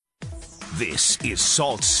This is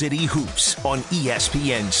Salt City Hoops on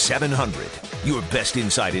ESPN700. Your best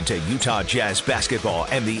insight into Utah Jazz basketball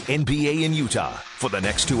and the NBA in Utah. For the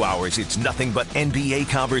next 2 hours, it's nothing but NBA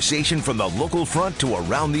conversation from the local front to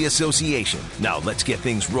around the association. Now let's get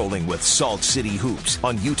things rolling with Salt City Hoops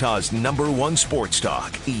on Utah's #1 sports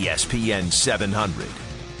talk, ESPN700.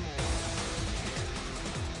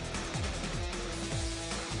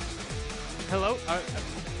 Hello.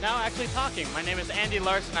 Now actually talking. My name is Andy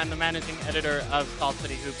Larson. I'm the managing editor of Salt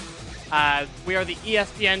City Hoops. We are the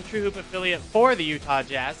ESPN True Hoop affiliate for the Utah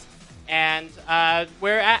Jazz. And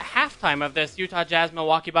we're at halftime of this Utah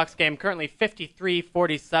Jazz-Milwaukee Bucks game, currently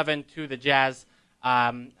 53-47 to the Jazz.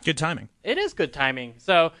 Good timing. It is good timing.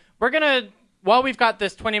 So we're going to, while we've got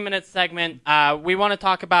this 20-minute segment, we want to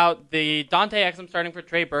talk about the Dante Exum starting for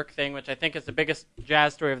Trey Burke thing, which I think is the biggest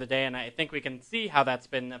Jazz story of the day, and I think we can see how that's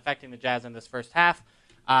been affecting the Jazz in this first half.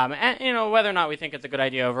 And, you know, whether or not we think it's a good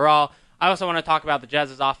idea overall. I also want to talk about the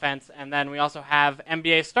Jazz's offense, and then we also have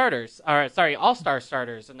All-Star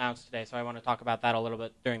starters announced today, so I want to talk about that a little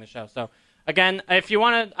bit during the show. So, again, if you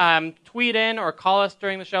want to tweet in or call us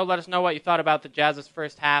during the show, let us know what you thought about the Jazz's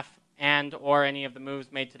first half and or any of the moves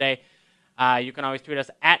made today. You can always tweet us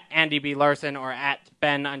at Andy B. Larson or at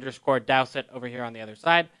Ben_Dowsett over here on the other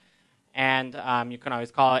side. And you can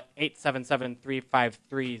always call it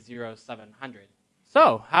 877-353-0700.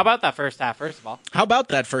 So, how about that first half, first of all? How about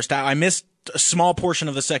that first half? I missed a small portion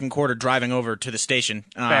of the second quarter driving over to the station,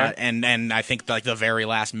 and I think like the very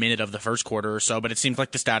last minute of the first quarter or so, but it seems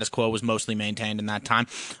like the status quo was mostly maintained in that time.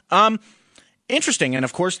 Interesting, and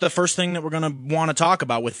of course the first thing that we're going to want to talk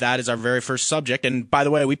about with that is our very first subject, and by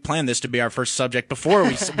the way, we planned this to be our first subject before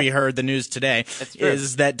we heard the news today,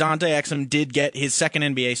 is that Dante Exum did get his second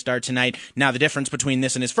NBA start tonight. Now the difference between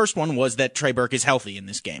this and his first one was that Trey Burke is healthy in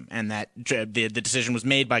this game, and that the decision was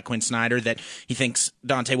made by Quinn Snyder that he thinks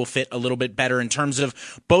Dante will fit a little bit better in terms of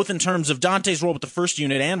Dante's role with the first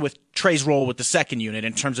unit and with Trey's role with the second unit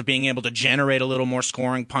in terms of being able to generate a little more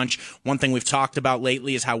scoring punch. One thing we've talked about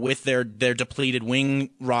lately is how with their depleted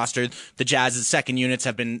wing roster, the Jazz's second units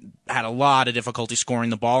have had a lot of difficulty scoring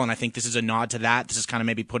the ball, and I think this is a nod to that. This is kind of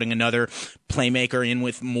maybe putting another playmaker in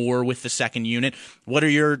with the second unit. What are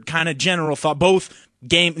your kind of general thoughts, both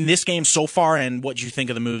this game so far and what you think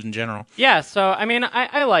of the moves in general? Yeah, so I mean,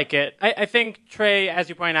 I like it. I think Trey, as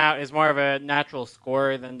you point out, is more of a natural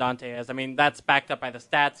scorer than Dante is. I mean, that's backed up by the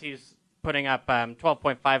stats. He's putting up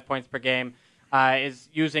 12.5 points per game. Is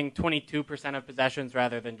using 22% of possessions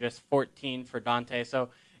rather than just 14 for Dante. So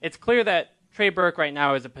it's clear that Trey Burke right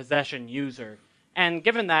now is a possession user. And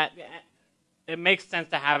given that, it makes sense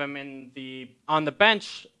to have him on the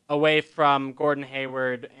bench away from Gordon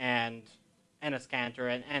Hayward and Enes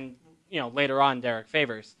Kanter and you know, later on Derek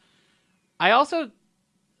Favors. I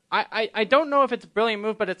don't know if it's a brilliant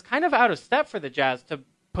move, but it's kind of out of step for the Jazz to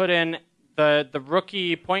put in the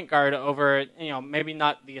rookie point guard over, you know, maybe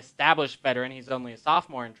not the established veteran. He's only a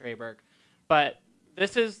sophomore in Trey Burke, but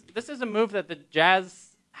this is a move that the Jazz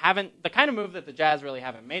the kind of move that the Jazz really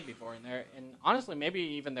haven't made before in honestly maybe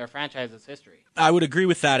even their franchise's history. I would agree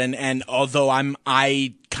with that, and although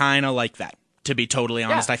I kind of like that. To be totally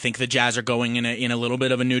honest, yeah. I think the Jazz are going in a little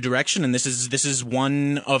bit of a new direction, and this is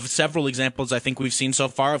one of several examples I think we've seen so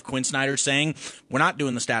far of Quinn Snyder saying, we're not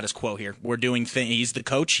doing the status quo here. We're doing he's the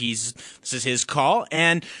coach. This is his call.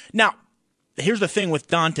 And now, here's the thing with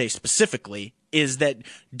Dante specifically, is that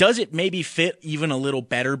does it maybe fit even a little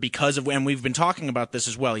better because of, and we've been talking about this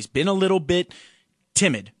as well, he's been a little bit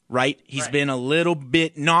timid, right? He's been a little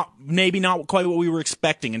bit not quite what we were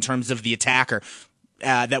expecting in terms of the attacker.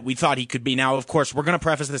 That we thought he could be. Now, of course, we're going to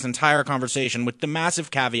preface this entire conversation with the massive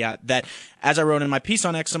caveat that, as I wrote in my piece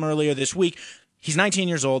on Exum earlier this week, he's 19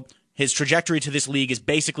 years old. His trajectory to this league is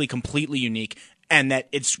basically completely unique, and that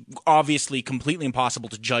it's obviously completely impossible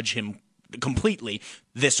to judge him completely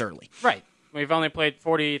this early. Right. We've only played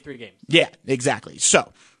 43 games. Yeah, exactly.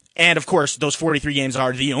 So, and of course, those 43 games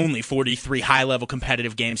are the only 43 high-level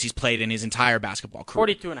competitive games he's played in his entire basketball career.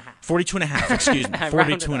 42 and a half. 42 and a half, excuse me.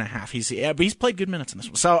 42 and a half. But he's played good minutes in this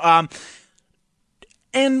one. So,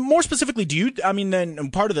 and more specifically,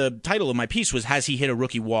 then part of the title of my piece was, has he hit a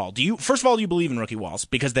rookie wall? First of all, do you believe in rookie walls?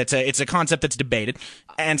 Because it's a concept that's debated.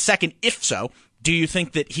 And second, if so, do you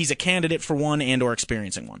think that he's a candidate for one and or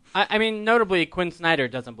experiencing one? I mean, notably, Quinn Snyder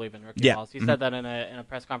doesn't believe in rookie walls. He said that in a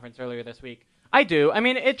press conference earlier this week. I do. I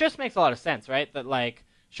mean, it just makes a lot of sense, right? That, like,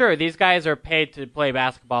 sure, these guys are paid to play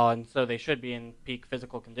basketball, and so they should be in peak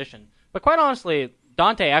physical condition. But quite honestly,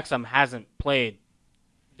 Dante Exum hasn't played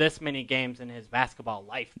this many games in his basketball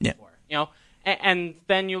life before. You know, and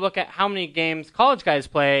then you look at how many games college guys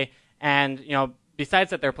play, and you know,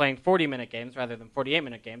 besides that they're playing 40-minute games rather than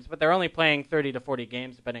 48-minute games, but they're only playing 30 to 40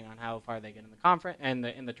 games depending on how far they get in the conference and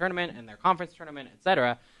in the tournament and their conference tournament,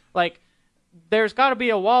 etc. Like, there's got to be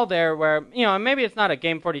a wall there where, maybe it's not a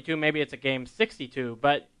game 42, maybe it's a game 62,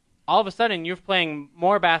 but all of a sudden you're playing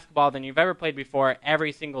more basketball than you've ever played before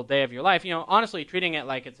every single day of your life. Honestly, treating it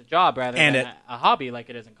like it's a job rather than a hobby like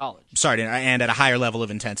it is in college. And at a higher level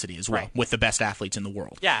of intensity as well, with the best athletes in the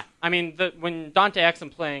world. Yeah, I mean, when Dante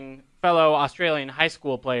Exum playing fellow Australian high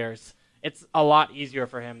school players, it's a lot easier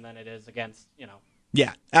for him than it is against,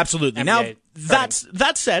 Yeah, absolutely. NBA Now,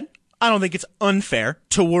 that said, I don't think it's unfair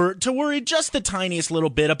to worry just the tiniest little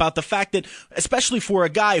bit about the fact that, especially for a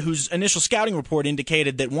guy whose initial scouting report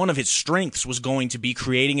indicated that one of his strengths was going to be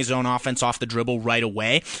creating his own offense off the dribble right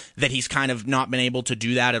away, that he's kind of not been able to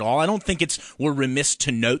do that at all. I don't think we're remiss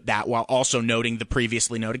to note that while also noting the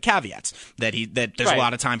previously noted caveats that there's a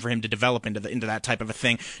lot of time for him to develop into that type of a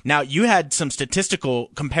thing. Now, you had some statistical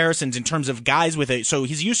comparisons in terms of guys so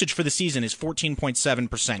his usage for the season is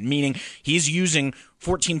 14.7%, meaning he's using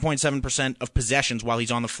 14.7% of possessions while he's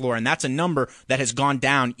on the floor, and that's a number that has gone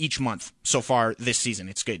down each month so far this season.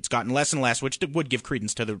 It's gotten less and less, which would give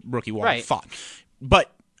credence to the rookie wall thought.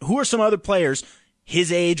 But who are some other players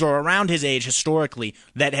his age or around his age historically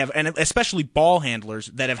that have, and especially ball handlers,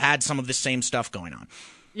 that have had some of the same stuff going on?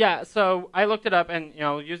 Yeah, so I looked it up, and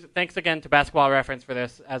thanks again to Basketball Reference for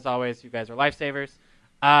this. As always, you guys are lifesavers.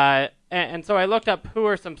 And so I looked up who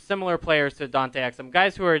are some similar players to Dante Exum,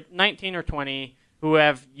 guys who are 19 or 20 who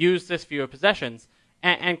have used this few of possessions.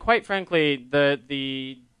 And quite frankly,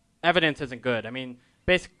 the evidence isn't good. I mean,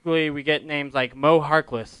 basically we get names like Mo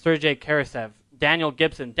Harkless, Sergei Karasev, Daniel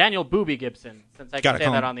Gibson, Daniel Booby Gibson, since I can say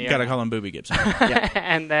that on the air. Gotta call him Booby Gibson. Yeah.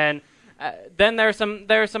 And then there are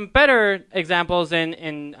some better examples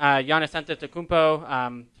in Giannis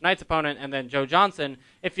Antetokounmpo, tonight's opponent, and then Joe Johnson,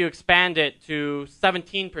 if you expand it to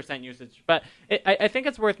 17% usage. But I think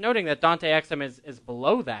it's worth noting that Dante Exum is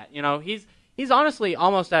below that. He's honestly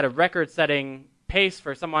almost at a record-setting pace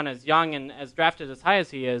for someone as young and as drafted as high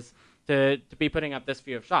as he is to be putting up this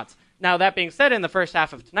few of shots. Now, that being said, in the first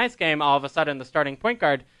half of tonight's game, all of a sudden the starting point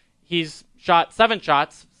guard, he's shot 7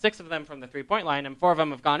 shots, 6 of them from the three-point line, and 4 of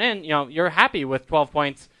them have gone in. You're happy with 12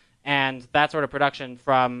 points and that sort of production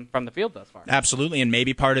from the field thus far. Absolutely, and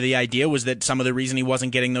maybe part of the idea was that some of the reason he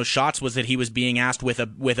wasn't getting those shots was that he was being asked with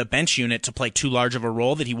a bench unit to play too large of a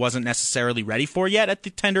role that he wasn't necessarily ready for yet at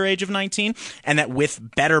the tender age of 19, and that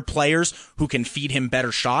with better players who can feed him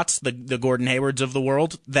better shots, the Gordon Haywards of the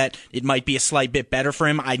world, that it might be a slight bit better for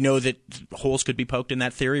him. I know that holes could be poked in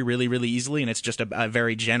that theory really, really easily, and it's just a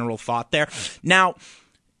very general thought there. Now,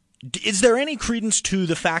 is there any credence to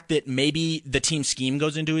the fact that maybe the team scheme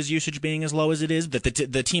goes into his usage being as low as it is? That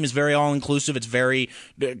the team is very all-inclusive, it's very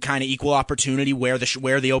kind of equal opportunity where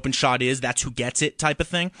the open shot is, that's who gets it type of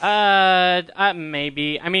thing?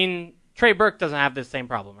 Maybe. I mean, Trey Burke doesn't have this same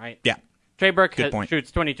problem, right? Yeah. Trey Burke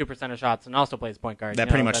shoots 22% of shots and also plays point guard. That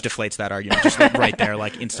pretty much deflates that argument just right there,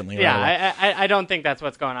 like instantly. Yeah, I don't think that's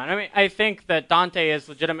what's going on. I mean, I think that Dante is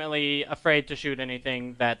legitimately afraid to shoot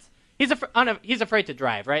anything that's he's afraid to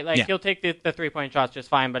drive, right? Like he'll take the 3-point shots just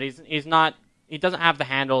fine, but he doesn't have the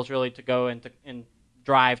handles really to go and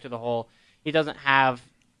drive to the hole. He doesn't have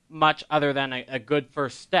much other than a good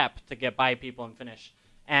first step to get by people and finish.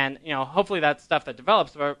 And hopefully that's stuff that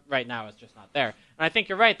develops, but right now it's just not there. And I think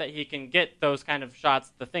you're right that he can get those kind of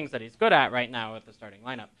shots, the things that he's good at right now with the starting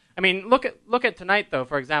lineup. I mean, look at tonight though.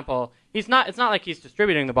 For example, it's not like he's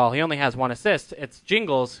distributing the ball. He only has 1 assist. It's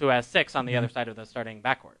Jingles who has 6 on the other side of the starting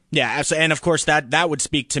backcourt. Yeah, and of course that would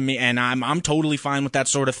speak to me, and I'm totally fine with that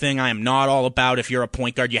sort of thing. I am not all about if you're a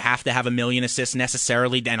point guard you have to have 1 million assists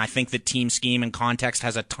necessarily, and I think that team scheme and context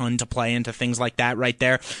has a ton to play into things like that right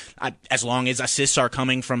there. As long as assists are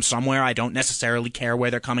coming from somewhere, I don't necessarily care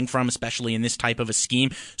where they're coming from, especially in this type of a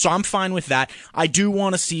scheme. So I'm fine with that. I do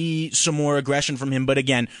want to see some more aggression from him, but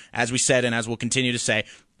again, as we said and as we'll continue to say,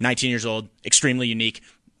 19 years old, extremely unique,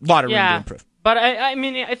 a lot of room to improve. But I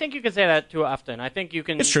mean, I think you can say that too often. I think you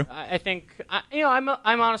can. It's true. I think I'm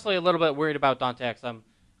honestly a little bit worried about Dante Exum.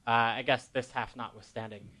 I guess this half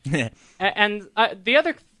notwithstanding. And the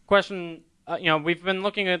other question, we've been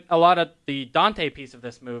looking at a lot of the Dante piece of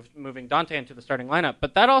this moving Dante into the starting lineup,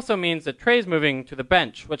 but that also means that Trey's moving to the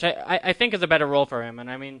bench, which I think is a better role for him. And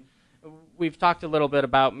I mean, we've talked a little bit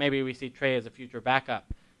about maybe we see Trey as a future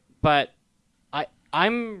backup, but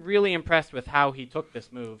I'm really impressed with how he took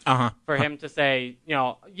this move for him to say,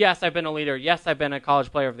 yes, I've been a leader. Yes, I've been a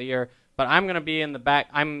college player of the year, but I'm going to be in the back.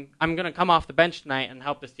 I'm going to come off the bench tonight and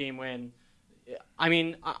help this team win. I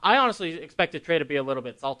mean, I honestly expected Trey to be a little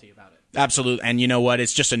bit salty about it. Absolutely. And you know what?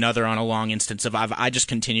 It's just another on a long instance of I just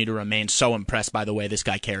continue to remain so impressed by the way this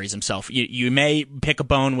guy carries himself. You may pick a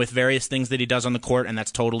bone with various things that he does on the court, and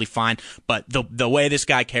that's totally fine. But the way this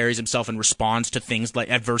guy carries himself and responds to things like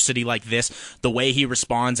adversity like this, the way he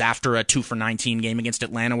responds after a 2-for-19 game against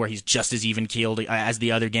Atlanta where he's just as even-keeled as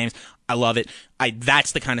the other games, I love it.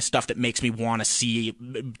 That's the kind of stuff that makes me want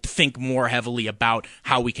to think more heavily about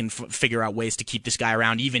how we can figure out ways to keep this guy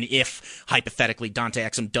around, even if, hypothetically, Dante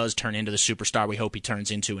Exum does turn into the superstar we hope he turns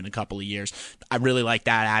into in a couple of years. I really like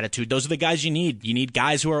that attitude. Those are the guys you need. You need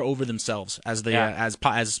guys who are over themselves, as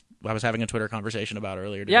I was having a Twitter conversation about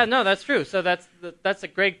earlier today. Yeah, no, that's true. So that's a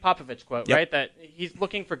Greg Popovich quote, right? That he's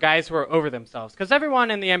looking for guys who are over themselves. Because everyone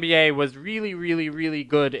in the NBA was really, really, really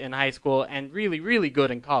good in high school and really, really good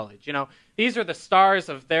in college. You know, these are the stars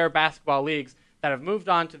of their basketball leagues that have moved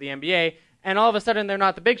on to the NBA, and all of a sudden they're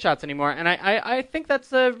not the big shots anymore. And I think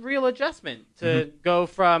that's a real adjustment to go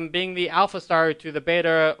from being the alpha star to the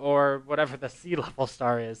beta or whatever the C-level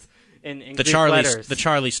star is in the Greek Charlie letters. The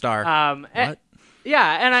Charlie star. And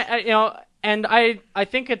I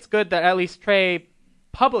think it's good that at least Trey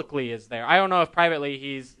publicly is there. I don't know if privately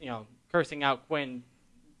he's cursing out Quinn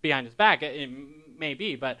behind his back. It may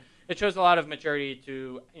be, but it shows a lot of maturity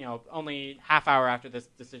to only half hour after this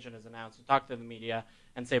decision is announced to talk to the media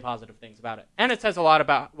and say positive things about it. And it says a lot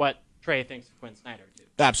about what Trey thinks of Quinn Snyder too.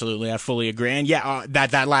 Absolutely, I fully agree. And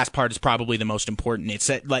that last part is probably the most important. It's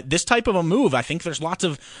like this type of a move. I think there's lots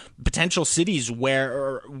of potential cities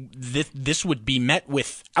where this would be met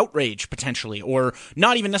with outrage potentially, or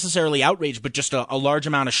not even necessarily outrage, but just a large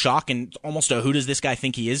amount of shock and almost a who does this guy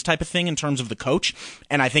think he is type of thing in terms of the coach.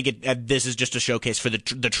 And I think this is just a showcase for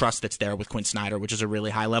the trust that's there with Quinn Snyder, which is a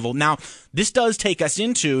really high level. Now, this does take us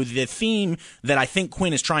into the theme that I think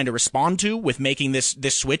Quinn is trying to respond to with making this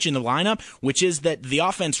switch in the lineup, which is that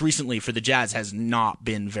the offense recently for the Jazz has not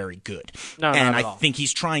been very good. No, and not at I all. think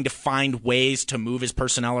he's trying to find ways to move his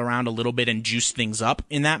personnel around a little bit and juice things up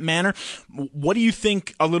in that manner. What do you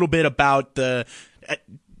think a little bit about the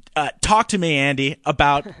talk to me, Andy,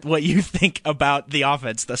 about what you think about the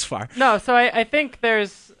offense thus far? No, so I think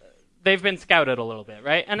they've been scouted a little bit,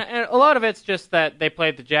 right? And a lot of it's just that they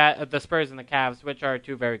played the Spurs and the Cavs, which are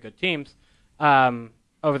two very good teams,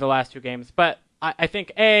 over the last two games. But I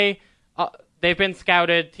think, they've been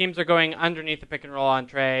scouted. Teams are going underneath the pick and roll on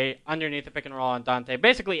Trey, underneath the pick and roll on Dante.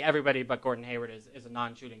 Basically, everybody but Gordon Hayward is a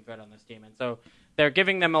non-shooting threat on this team. And so they're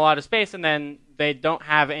giving them a lot of space, and then they don't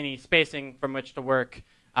have any spacing from which to work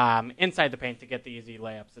inside the paint to get the easy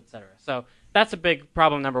layups, etc. So that's a big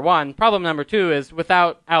problem, number one. Problem number two is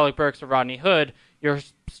without Alec Burks or Rodney Hood, you're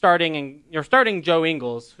starting Joe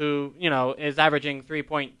Ingles, who is averaging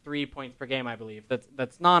 3.3 points per game, I believe.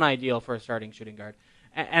 That's non-ideal for a starting shooting guard.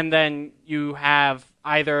 And then you have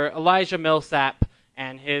either Elijah Millsap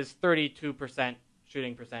and his 32%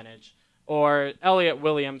 shooting percentage, or Elliot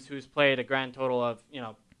Williams, who's played a grand total of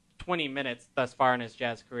 20 minutes thus far in his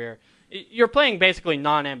Jazz career. You're playing basically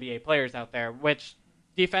non-NBA players out there, which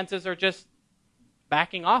defenses are just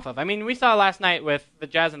backing off of. I mean, we saw last night with the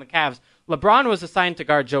Jazz and the Cavs, LeBron was assigned to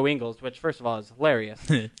guard Joe Ingles, which first of all is hilarious.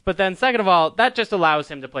 But then second of all, that just allows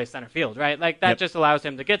him to play center field, right? Like that just allows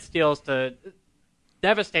him to get steals, to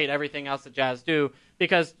devastate everything else the Jazz do,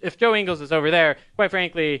 because if Joe Ingles is over there, quite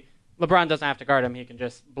frankly, LeBron doesn't have to guard him. He can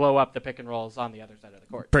just blow up the pick and rolls on the other side of the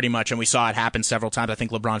court. Pretty much, and we saw it happen several times. I think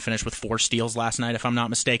LeBron finished with 4 steals last night, if I'm not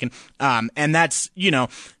mistaken. And that's,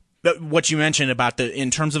 what you mentioned about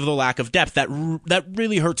in terms of the lack of depth, that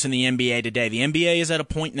really hurts in the NBA today. The NBA is at a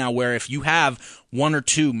point now where if you have one or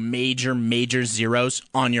two major zeros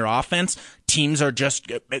on your offense, teams are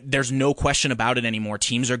there's no question about it anymore.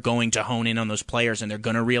 Teams are going to hone in on those players, and they're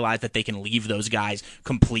going to realize that they can leave those guys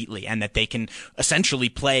completely and that they can essentially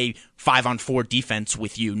play 5-on-4 defense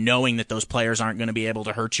with you, knowing that those players aren't going to be able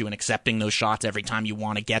to hurt you and accepting those shots every time you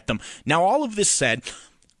want to get them. Now, all of this said,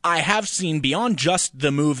 I have seen, beyond just the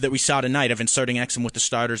move that we saw tonight of inserting Exum with the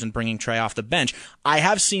starters and bringing Trey off the bench, I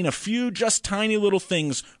have seen a few just tiny little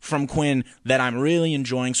things from Quinn that I'm really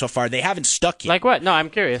enjoying so far. They haven't stuck yet. Like what? No, I'm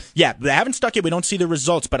curious. Yeah, they haven't stuck yet. We don't see the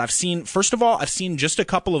results, but first of all, I've seen just a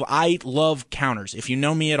couple of, I love counters. If you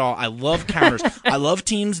know me at all, I love counters. I love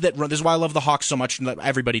teams that run, this is why I love the Hawks so much,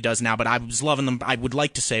 everybody does now, but I was loving them, I would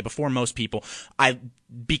like to say, before most people,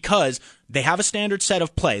 because they have a standard set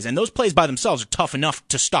of plays, and those plays by themselves are tough enough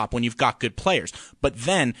to stop when you've got good players. But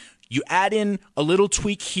then you add in a little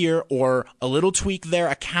tweak here or a little tweak there,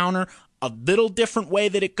 a counter. a little different way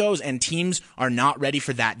that it goes, and teams are not ready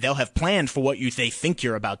for that. They'll have planned for what they think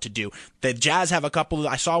you're about to do. The Jazz have a couple.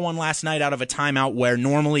 I saw one last night out of a timeout where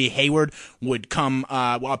normally Hayward would come,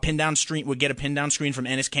 a pin down screen would get a pin down screen from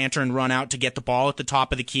Enes Kanter and run out to get the ball at the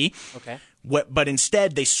top of the key. Okay. But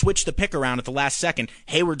instead, they switched the pick around at the last second.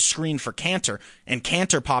 Hayward screened for Kanter, and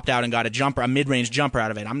Kanter popped out and got a mid-range jumper out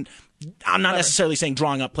of it. I'm not necessarily saying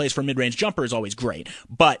drawing up plays for a mid-range jumper is always great,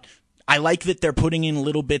 but I like that they're putting in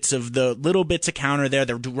little bits of counter there.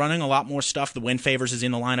 They're running a lot more stuff. The when Favors is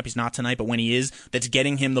in the lineup. He's not tonight, but when he is, that's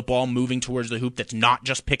getting him the ball moving towards the hoop. That's not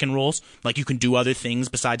just pick and rolls. Like, you can do other things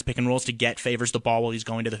besides pick and rolls to get Favors the ball while he's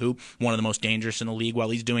going to the hoop. One of the most dangerous in the league while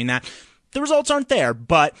he's doing that. The results aren't there,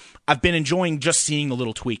 but I've been enjoying just seeing the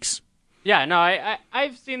little tweaks. Yeah, no,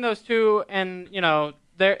 I've seen those too, and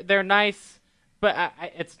they're nice, but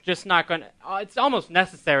it's just not going to. It's almost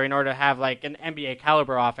necessary in order to have like an NBA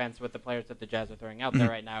caliber offense with the players that the Jazz are throwing out there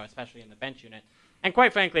right now, especially in the bench unit. And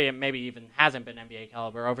quite frankly, it maybe even hasn't been NBA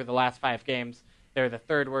caliber over the last 5 games. They're the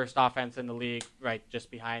 3rd worst offense in the league, right,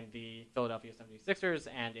 just behind the Philadelphia 76ers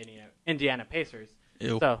and Indiana Pacers.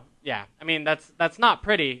 Ew. So, yeah, I mean, that's not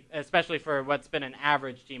pretty, especially for what's been an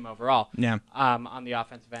average team overall. Yeah. On the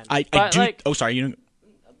offensive end.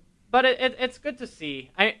 But it's good to see.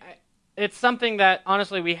 It's something that,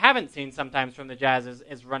 honestly, we haven't seen sometimes from the Jazz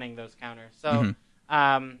is running those counters. So,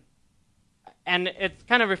 and it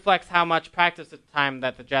kind of reflects how much practice time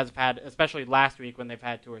that the Jazz have had, especially last week when they've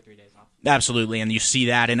had 2 or 3 days off. Absolutely, and you see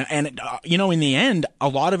that, and in the end, a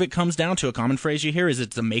lot of it comes down to a common phrase you hear is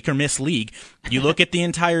it's a make or miss league. You look at the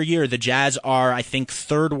entire year, the Jazz are, I think,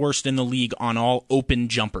 3rd worst in the league on all open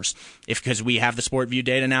jumpers. Because we have the Sport View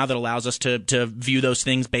data now that allows us to view those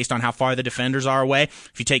things based on how far the defenders are away.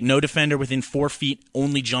 If you take no defender within 4 feet,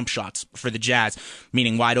 only jump shots for the Jazz,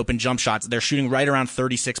 meaning wide open jump shots, they're shooting right around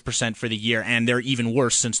 36% for the year, and they're even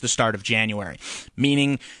worse since the start of January,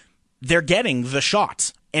 meaning they're getting the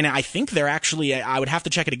shots. And I think they're actually, I would have to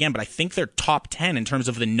check it again, but I think they're top 10 in terms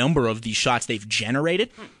of the number of these shots they've generated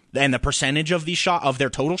and the percentage of of their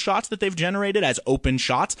total shots that they've generated as open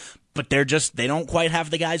shots. But they don't quite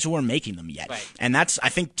have the guys who are making them yet. Right. And I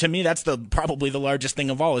think to me, that's probably the largest thing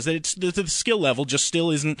of all, is that the skill level just still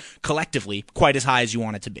isn't collectively quite as high as you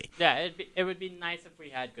want it to be. Yeah, it would be nice if we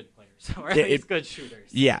had good players, or at least good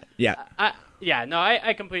shooters. Yeah.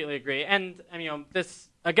 I completely agree. And, this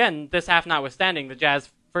half notwithstanding, the Jazz,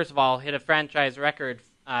 first of all, hit a franchise record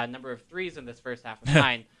number of threes in this first half of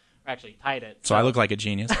 9. Or actually tied it. So I look like a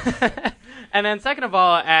genius. And then second of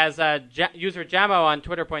all, as user Jamo on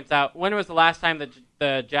Twitter points out, when was the last time that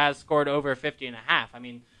the Jazz scored over 50.5? I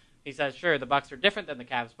mean, he says, sure, the Bucks are different than the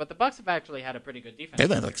Cavs, but the Bucks have actually had a pretty good defense.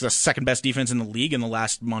 They're like the second best defense in the league in the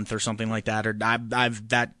last month or something like that. Or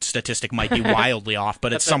that statistic might be wildly off,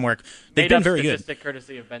 but it's somewhere. They've been very good. Statistic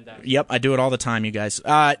courtesy of Ben Dowsett. Yep, I do it all the time, you guys.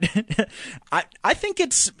 I think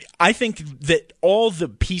that all the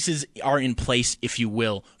pieces are in place, if you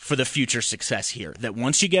will, for the future success here. That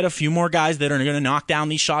once you get a few more guys that are going to knock down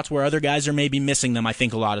these shots where other guys are maybe missing them, I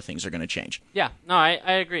think a lot of things are going to change. Yeah, no, I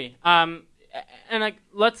agree. And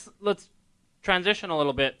let's transition a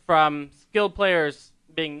little bit from skilled players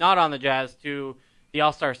being not on the Jazz to the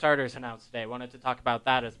All-Star starters announced today. I wanted to talk about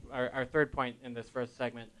that as our third point in this first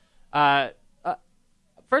segment.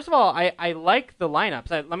 First of all, I like the lineups.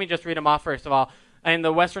 Let me just read them off first of all. In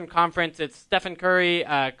the Western Conference, it's Stephen Curry,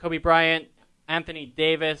 Kobe Bryant, Anthony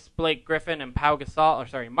Davis, Blake Griffin, and Marc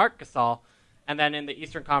Gasol. And then in the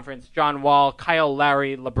Eastern Conference, John Wall, Kyle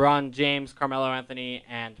Lowry, LeBron James, Carmelo Anthony,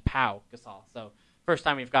 and Pau Gasol. So first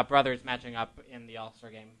time we've got brothers matching up in the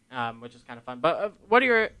All-Star game, which is kind of fun. But what are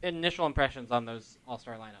your initial impressions on those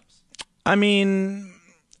All-Star lineups? I mean,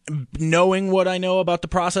 knowing what I know about the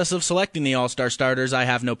process of selecting the All-Star starters, I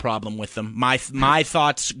have no problem with them. My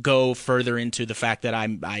thoughts go further into the fact that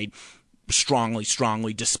I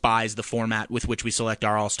strongly despise the format with which we select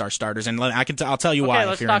our All-Star starters, and I'll tell you why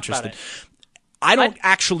if you're interested. I don't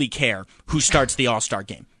actually care who starts the All-Star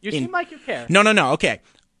game. You seem like you care. No. Okay.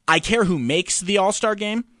 I care who makes the All-Star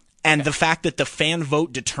game, and the fact that the fan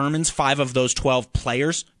vote determines 5 of those 12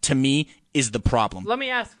 players, to me, is the problem. Let me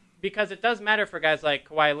ask, because it does matter for guys like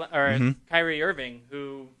Kyrie Irving,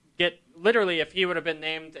 who literally, if he would have been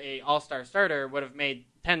named a All-Star starter, would have made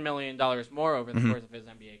 $10 million more over the course of his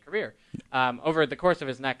NBA career, over the course of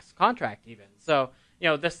his next contract even. So,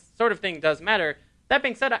 this sort of thing does matter. That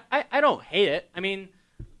being said, I don't hate it. I mean,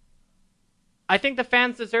 I think the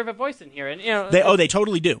fans deserve a voice in here, and they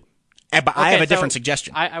totally do. But I have a different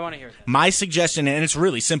suggestion. I want to hear it. My suggestion, and it's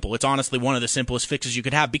really simple. It's honestly one of the simplest fixes you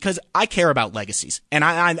could have, because I care about legacies, and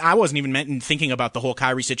I wasn't even thinking about the whole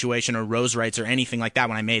Kyrie situation or Rose rights or anything like that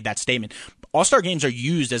when I made that statement. All-Star games are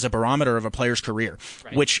used as a barometer of a player's career,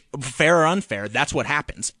 right. Which, fair or unfair, that's what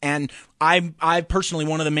happens. And I personally,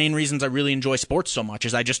 one of the main reasons I really enjoy sports so much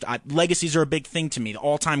is legacies are a big thing to me. The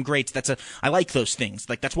all-time greats, I like those things.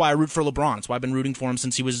 Like, that's why I root for LeBron. That's why I've been rooting for him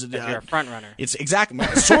since he was... you're a front runner. It's exactly,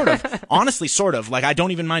 sort of. Honestly, sort of. Like, I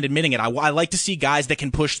don't even mind admitting it. I like to see guys that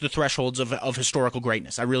can push the thresholds of historical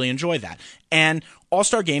greatness. I really enjoy that. And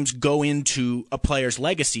All-Star games go into a player's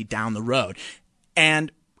legacy down the road.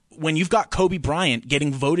 And when you've got Kobe Bryant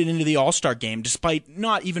getting voted into the All-Star game despite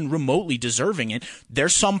not even remotely deserving it,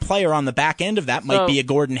 there's some player on the back end of that, might be a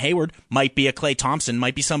Gordon Hayward, might be a Klay Thompson,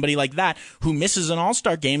 might be somebody like that, who misses an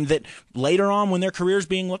All-Star game that later on when their career is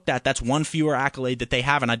being looked at, that's one fewer accolade that they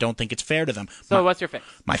have, and I don't think it's fair to them. So what's your fix?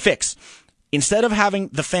 My fix. Instead of having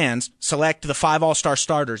the fans select the 5 All-Star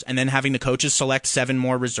starters and then having the coaches select 7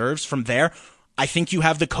 more reserves from there, I think you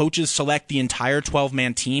have the coaches select the entire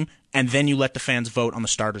 12-man team, and then you let the fans vote on the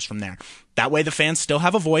starters from there. That way the fans still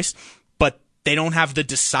have a voice, but they don't have the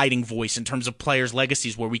deciding voice in terms of players'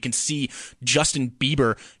 legacies where we can see Justin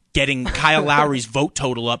Bieber getting Kyle Lowry's vote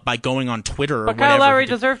total up by going on Twitter or whatever. But Kyle Lowry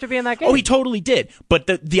deserved to be in that game. Oh, he totally did. But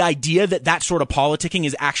the idea that sort of politicking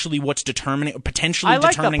is actually what's potentially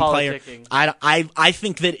determining player. I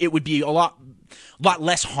think that it would be a lot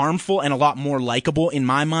less harmful and a lot more likable in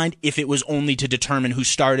my mind if it was only to determine who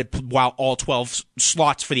started while all 12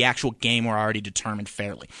 slots for the actual game were already determined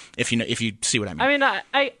fairly. If you see what I mean. I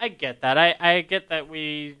mean, I get that. I get that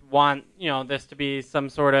we want this to be some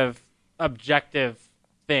sort of objective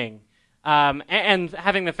thing, and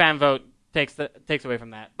having the fan vote takes away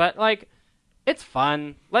from that. But like, it's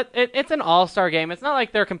fun. It's an all-star game. It's not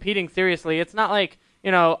like they're competing seriously. It's not like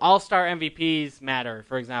all-star MVPs matter,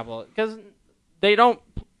 for example, because they don't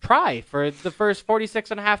try for the first 46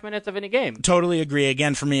 and a half minutes of any game. Totally agree.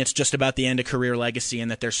 Again, for me, it's just about the end of career legacy and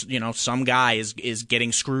that there's, some guy is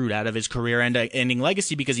getting screwed out of his career ending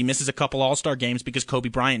legacy because he misses a couple All-Star games because Kobe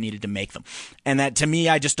Bryant needed to make them. And that, to me,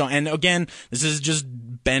 I just don't. And again, this is just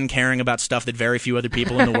Ben caring about stuff that very few other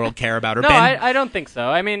people in the world care about. Or no, Ben, I don't think so.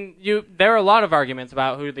 I mean, there are a lot of arguments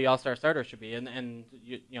about who the All-Star starter should be, and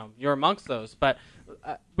you're amongst those. But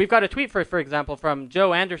we've got a tweet, for example, from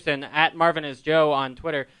Joe Anderson at Marvin is Joe on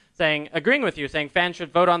Twitter, agreeing with you, saying fans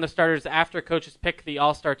should vote on the starters after coaches pick the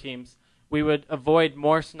all-star teams. We would avoid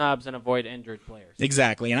more snubs and avoid injured players.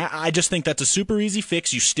 Exactly, and I just think that's a super easy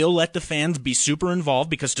fix. You still let the fans be super involved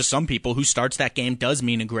because to some people who starts that game does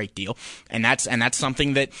mean a great deal, and that's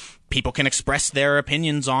something that people can express their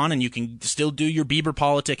opinions on, and you can still do your Bieber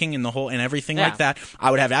politicking and everything like that. I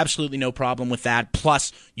would have absolutely no problem with that.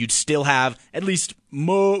 Plus, you'd still have at least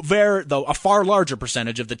a far larger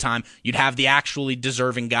percentage of the time you'd have the actually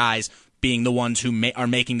deserving guys being the ones who are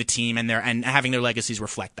making the team and having their legacies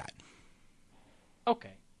reflect that.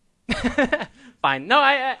 Okay. Fine. No,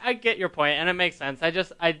 I get your point, and it makes sense.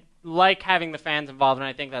 I like having the fans involved, and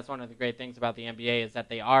I think that's one of the great things about the NBA is that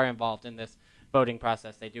they are involved in this voting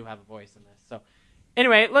process. They do have a voice in this. So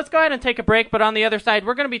anyway, let's go ahead and take a break, but on the other side,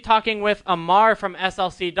 we're going to be talking with Amar from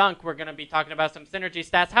SLC Dunk. We're going to be talking about some synergy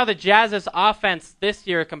stats, how the Jazz's offense this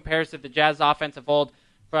year compares to the Jazz offense of old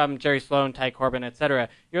from Jerry Sloan, Ty Corbin, etc.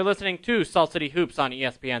 You're listening to Salt City Hoops on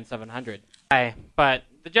ESPN 700. But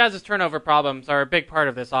the Jazz's turnover problems are a big part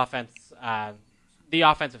of this offense, the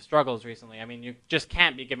offensive struggles recently. I mean, you just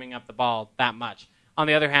can't be giving up the ball that much. On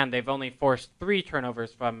the other hand, they've only forced 3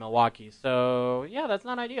 turnovers from Milwaukee. So, yeah, that's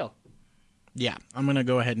not ideal. Yeah, I'm going to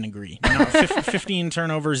go ahead and agree. 15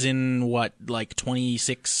 turnovers in,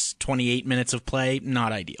 26, 28 minutes of play?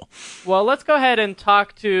 Not ideal. Well, let's go ahead and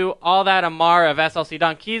talk to all that Amar of SLC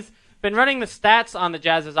Dunk. He's been running the stats on the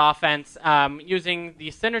Jazz's offense using the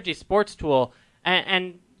Synergy Sports tool,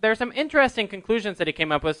 and there are some interesting conclusions that he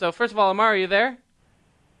came up with. So, first of all, Amar, are you there?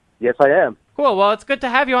 Yes, I am. Cool. Well, it's good to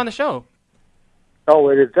have you on the show. Oh,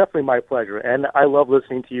 it is definitely my pleasure, and I love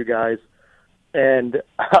listening to you guys. And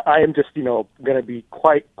I am just, going to be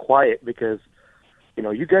quite quiet because,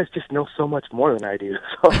 you guys just know so much more than I do.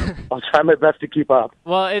 So I'll try my best to keep up.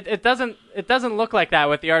 Well, it doesn't look like that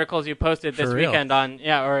with the articles you posted this weekend on,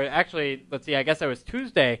 or actually, let's see, I guess it was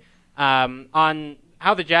Tuesday, on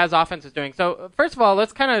how the Jazz offense is doing. So first of all,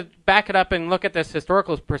 let's kind of back it up and look at this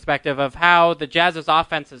historical perspective of how the Jazz's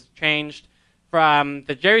offense has changed from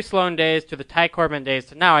the Jerry Sloan days to the Ty Corbin days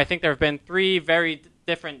to now. I think there have been 3 very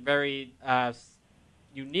different, very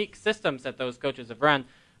unique systems that those coaches have run.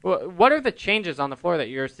 What are the changes on the floor that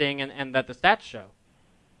you're seeing and that the stats show?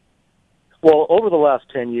 Well, over the last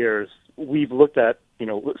 10 years, we've looked at,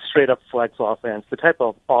 straight-up flex offense, the type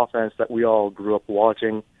of offense that we all grew up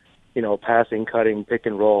watching, passing, cutting, pick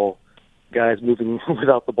and roll, guys moving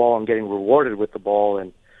without the ball and getting rewarded with the ball.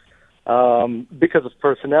 And because of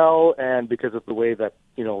personnel and because of the way that,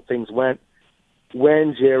 things went.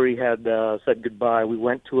 When Jerry had said goodbye, we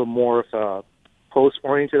went to a more of a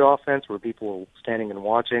post-oriented offense where people were standing and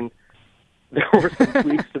watching. There were some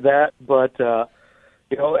tweaks to that, but,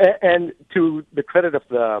 and to the credit of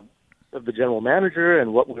the general manager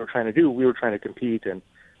and what we were trying to do, we were trying to compete. And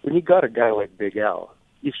when you got a guy like Big Al,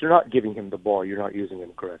 if you're not giving him the ball, you're not using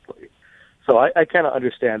him correctly. So I kind of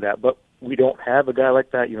understand that, but we don't have a guy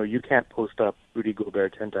like that. You can't post up Rudy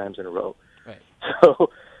Gobert 10 times in a row. Right. So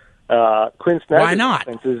Quinn Snyder's why not?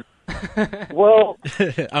 Offenses, well,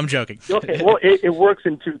 I'm joking. Okay, well, it works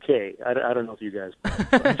in 2K. I don't know if you guys.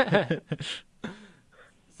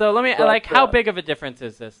 So let me, how big of a difference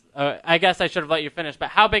is this? I guess I should have let you finish, but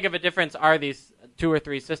how big of a difference are these 2 or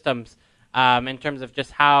 3 systems in terms of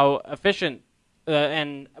just how efficient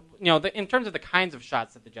and, in terms of the kinds of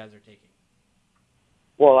shots that the Jazz are taking?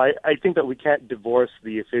 Well, I think that we can't divorce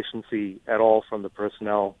the efficiency at all from the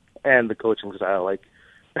personnel and the coaching style. Like,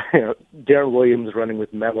 Darren Williams running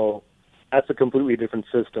with Memo, that's a completely different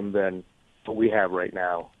system than what we have right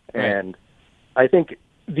now. Right. And I think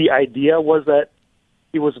the idea was that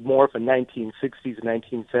it was more of a 1960s,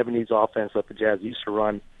 1970s offense that the Jazz used to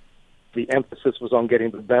run. The emphasis was on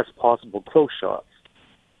getting the best possible close shots.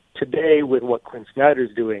 Today, with what Quinn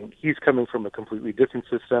Snyder's doing, he's coming from a completely different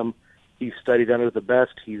system. He's studied under the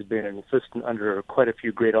best. He's been an assistant under quite a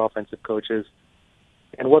few great offensive coaches.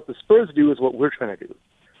 And what the Spurs do is what we're trying to do.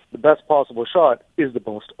 The best possible shot is the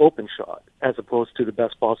most open shot, as opposed to the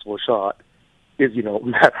best possible shot is,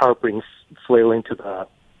 Matt Harpring flailing to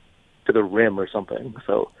the rim or something.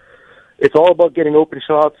 So it's all about getting open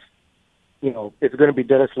shots. It's going to be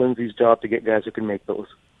Dennis Lindsey's job to get guys who can make those.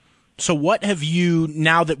 So what have you,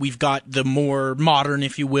 now that we've got the more modern,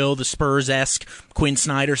 if you will, the Spurs-esque Quinn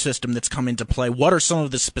Snyder system that's come into play, what are some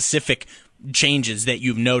of the specific changes that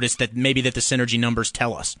you've noticed that maybe that the synergy numbers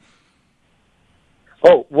tell us?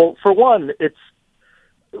 Oh, well, for one,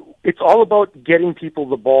 it's all about getting people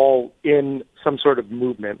the ball in some sort of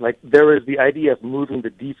movement. Like, there is the idea of moving the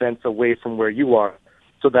defense away from where you are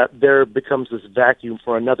so that there becomes this vacuum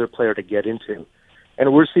for another player to get into.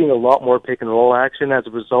 And we're seeing a lot more pick and roll action as a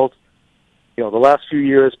result. The last few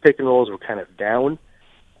years, pick and rolls were kind of down.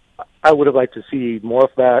 I would have liked to see more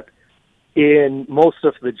of that. In most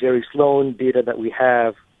of the Jerry Sloan data that we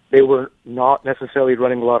have, they were not necessarily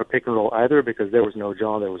running a lot of pick and roll either because there was no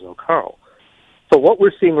John, there was no Carl. So what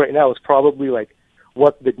we're seeing right now is probably like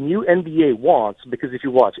what the new NBA wants, because if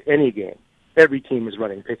you watch any game, every team is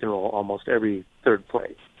running pick and roll almost every third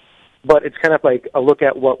play. But it's kind of like a look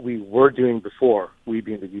at what we were doing before, we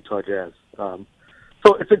being the Utah Jazz.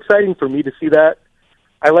 So it's exciting for me to see that.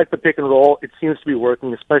 I like the pick and roll. It seems to be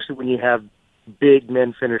working, especially when you have big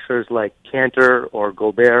men finishers like Cantor or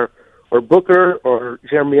Gobert or Booker or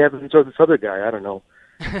Jeremy Evans or this other guy. I don't know.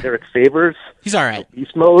 Derek Favors. He's all right.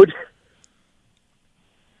 Beast mode.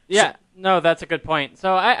 Yeah, no, that's a good point.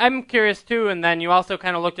 So I'm curious, too, and then you also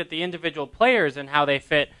kind of looked at the individual players and how they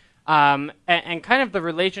fit, and kind of the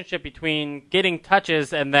relationship between getting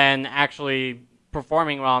touches and then actually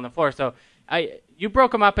performing well on the floor. So you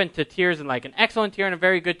broke them up into tiers, and like an excellent tier and a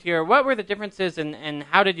very good tier. What were the differences, and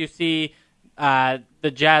how did you see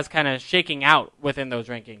the Jazz kind of shaking out within those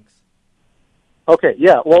rankings? Okay,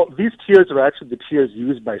 yeah. Well, these tiers are actually the tiers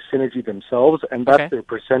used by Synergy themselves, and that's their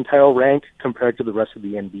percentile rank compared to the rest of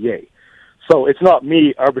the NBA. So it's not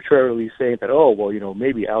me arbitrarily saying that,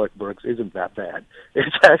 maybe Alec Burks isn't that bad.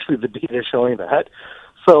 It's actually the data showing that.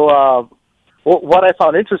 So what I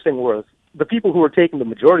found interesting was the people who are taking the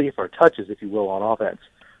majority of our touches, if you will, on offense,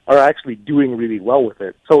 are actually doing really well with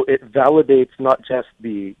it. So it validates not just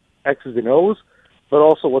the X's and O's, but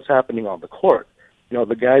also what's happening on the court.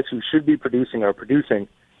 The guys who should be producing are producing,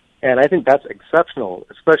 and I think that's exceptional,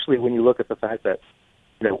 especially when you look at the fact that,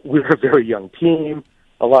 we're a very young team.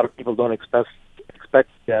 A lot of people don't expect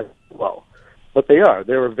that well, but they are.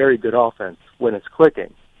 They're a very good offense when it's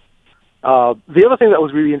clicking. The other thing that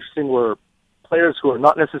was really interesting were players who are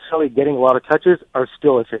not necessarily getting a lot of touches are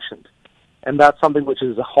still efficient, and that's something which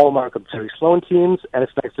is a hallmark of Jerry Sloan teams, and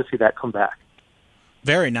it's nice to see that come back.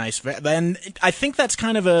 Very nice. And I think that's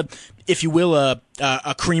kind of a, if you will, a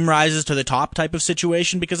cream rises to the top type of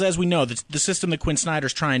situation, because as we know, the system that Quinn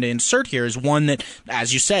Snyder's trying to insert here is one that,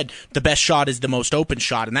 as you said, the best shot is the most open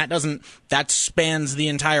shot, and that spans the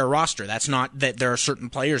entire roster. That's not that there are certain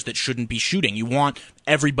players that shouldn't be shooting. You want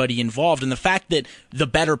everybody involved, and the fact that the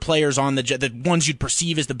better players the ones you'd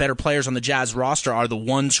perceive as the better players on the Jazz roster are the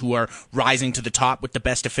ones who are rising to the top with the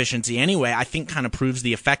best efficiency anyway, I think kind of proves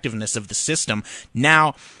the effectiveness of the system.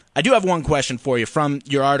 Now, I do have one question for you from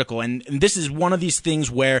your article, and this is one of these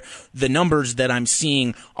things where the numbers that I'm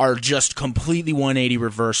seeing are just completely 180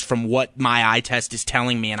 reversed from what my eye test is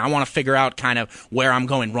telling me, and I want to figure out kind of where I'm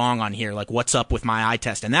going wrong on here, like what's up with my eye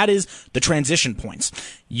test, and that is the transition points.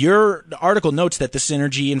 Your article notes that the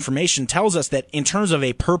Synergy information tells us that in terms of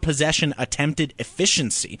a per-possession attempted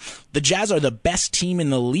efficiency, the Jazz are the best team in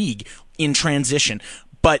the league in transition,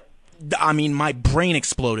 but I mean, my brain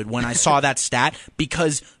exploded when I saw that stat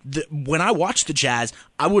because when I watched the Jazz,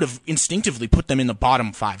 I would have instinctively put them in the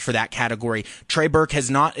bottom 5 for that category. Trey Burke has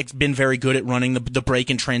not been very good at running the break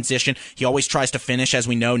in transition. He always tries to finish, as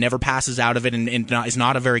we know, never passes out of it, and is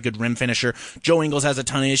not a very good rim finisher. Joe Ingles has a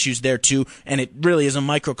ton of issues there too, and it really is a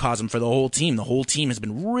microcosm for the whole team. The whole team has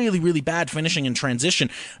been really, really bad finishing in transition.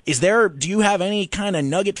 Do you have any kind of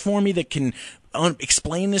nugget for me that can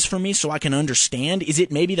explain this for me so I can understand? Is it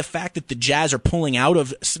maybe the fact that the Jazz are pulling out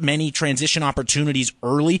of many transition opportunities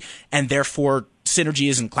early and therefore Synergy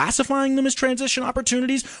isn't classifying them as transition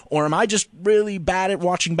opportunities? Or am I just really bad at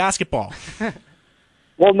watching basketball?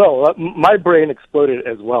 Well, no, my brain exploded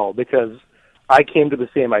as well because I came to the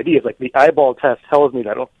same idea. It's like the eyeball test tells me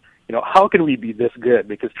that, how can we be this good?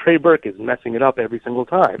 Because Trey Burke is messing it up every single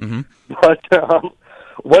time. Mm-hmm. But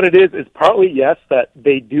what it is partly, yes, that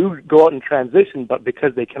they do go out in transition, but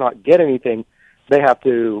because they cannot get anything, they have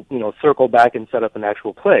to, circle back and set up an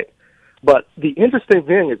actual play. But the interesting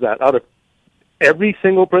thing is that out of every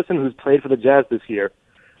single person who's played for the Jazz this year,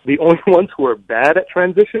 the only ones who are bad at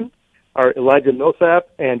transition are Elijah Millsap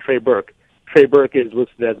and Trey Burke. Trey Burke is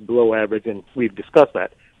listed as below average, and we've discussed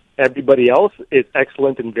that. Everybody else is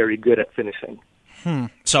excellent and very good at finishing.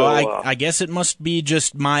 So I guess it must be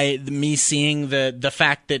just me seeing the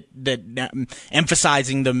fact that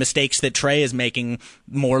emphasizing the mistakes that Trey is making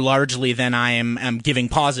more largely than I am giving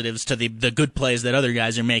positives to the good plays that other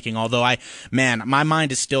guys are making. Although my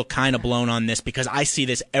mind is still kind of blown on this because I see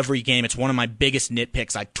this every game. It's one of my biggest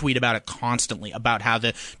nitpicks. I tweet about it constantly about how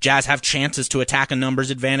the Jazz have chances to attack a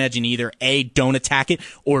numbers advantage and either A, don't attack it,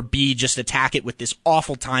 or B, just attack it with this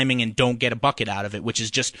awful timing and don't get a bucket out of it, which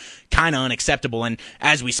is just kind of unacceptable. And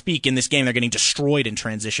as we speak in this game, they're getting destroyed in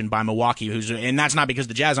transition by Milwaukee, and that's not because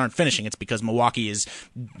the Jazz aren't finishing. It's because Milwaukee is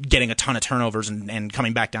getting a ton of turnovers and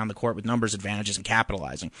coming back down the court with numbers advantages and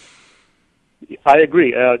capitalizing. I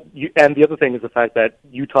agree. And the other thing is the fact that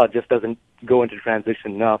Utah just doesn't go into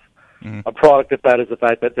transition enough. Mm-hmm. A product of that is the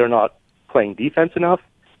fact that they're not playing defense enough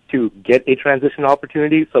to get a transition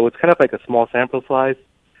opportunity. So it's kind of like a small sample size.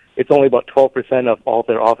 It's only about 12% of all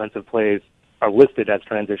their offensive plays are listed as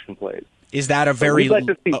transition plays. Is that a very?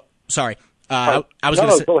 Sorry, I was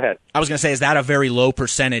going to say. Go ahead. I was going to say, is that a very low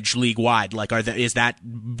percentage league wide? Like,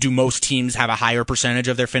 do most teams have a higher percentage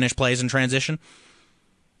of their finished plays in transition?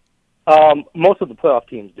 Most of the playoff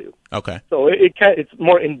teams do. Okay. So it's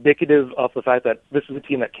more indicative of the fact that this is a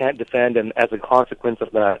team that can't defend, and as a consequence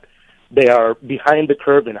of that, they are behind the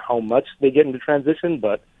curve in how much they get into transition.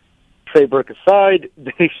 But Trey Burke aside,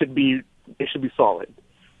 they should be solid.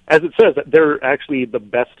 As it says, that they're actually the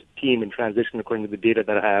best team in transition according to the data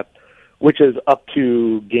that I have, which is up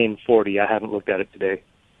to game 40. I haven't looked at it today.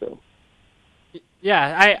 So.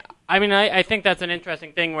 Yeah, I think that's an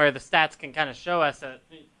interesting thing where the stats can kind of show us,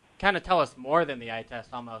 kind of tell us more than the eye test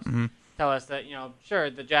almost. Mm-hmm. Tell us that, sure,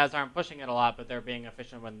 the Jazz aren't pushing it a lot, but they're being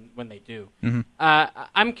efficient when they do. Mm-hmm.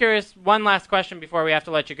 I'm curious, one last question before we have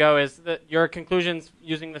to let you go, is your conclusions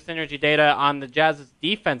using the Synergy data on the Jazz's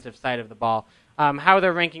defensive side of the ball. How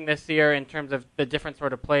they're ranking this year in terms of the different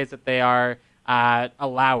sort of plays that they are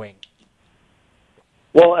allowing.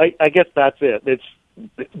 Well, I guess that's it.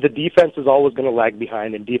 The defense is always going to lag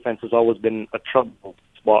behind, and defense has always been a trouble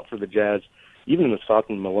spot for the Jazz, even in the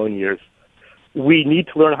Stockton and Malone years. We need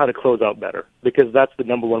to learn how to close out better because that's the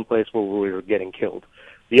number one place where we were getting killed.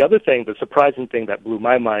 The other thing, the surprising thing that blew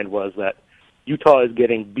my mind was that Utah is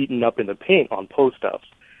getting beaten up in the paint on post-ups.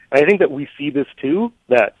 And I think that we see this too,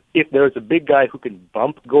 that if there's a big guy who can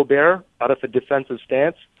bump Gobert out of a defensive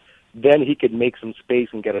stance, then he could make some space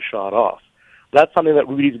and get a shot off. That's something that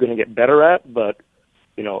Rudy's going to get better at, but,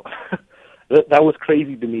 that was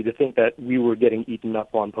crazy to me to think that we were getting eaten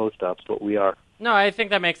up on post-ups, but we are. No, I think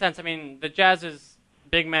that makes sense. I mean, the Jazz's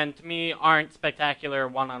big men, to me, aren't spectacular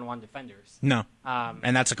one-on-one defenders. No.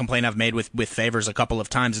 And that's a complaint I've made with Favors a couple of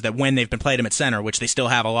times, is that when they've been played him at center, which they still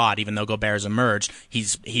have a lot, even though Gobert's emerged,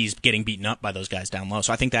 he's getting beaten up by those guys down low.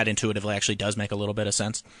 So I think that intuitively actually does make a little bit of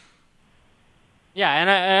sense. Yeah, and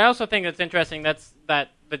I also think it's interesting that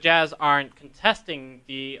the Jazz aren't contesting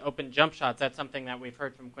the open jump shots. That's something that we've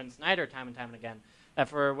heard from Quinn Snyder time and time again, that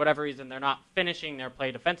for whatever reason they're not finishing their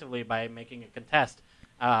play defensively by making a contest.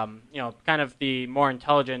 Kind of the more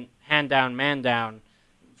intelligent hand-down, man-down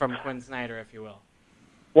from Quinn Snyder, if you will?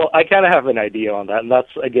 Well, I kind of have an idea on that, and that's,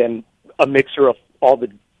 again, a mixture of all the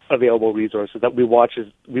available resources that we watch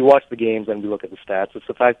the games and we look at the stats. It's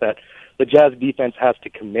the fact that the Jazz defense has to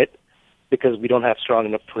commit because we don't have strong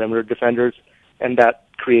enough perimeter defenders, and that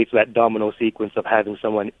creates that domino sequence of having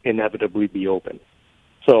someone inevitably be open.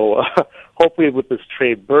 So hopefully with this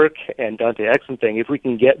Trey Burke and Dante Exum thing, if we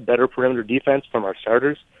can get better perimeter defense from our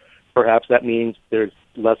starters, perhaps that means there's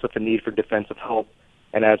less of a need for defensive help,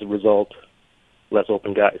 and as a result, less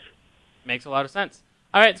open guys. Makes a lot of sense.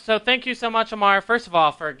 All right, so thank you so much, Amar, first of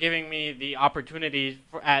all, for giving me the opportunity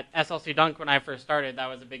at SLC Dunk when I first started. That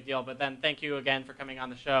was a big deal. But then thank you again for coming on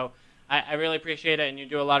the show. I really appreciate it, and you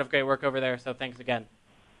do a lot of great work over there, so thanks again.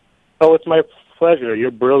 Oh, it's my pleasure.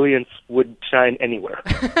 Your brilliance would shine anywhere.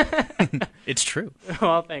 It's true.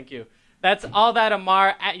 Well, thank you. That's All That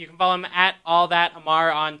Amar. You can follow him at All That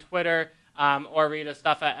Amar on Twitter. Or read his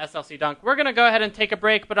stuff at SLC Dunk. We're going to go ahead and take a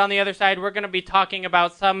break, but on the other side, we're going to be talking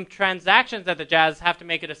about some transactions that the Jazz have to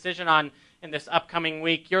make a decision on in this upcoming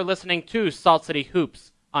week. You're listening to Salt City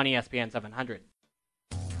Hoops on ESPN 700.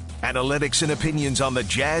 Analytics and opinions on the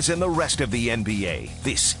Jazz and the rest of the NBA.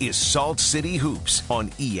 This is Salt City Hoops on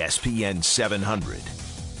ESPN 700.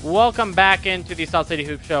 Welcome back into the Salt City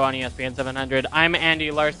Hoops show on ESPN 700. I'm Andy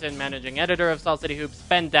Larson, managing editor of Salt City Hoops.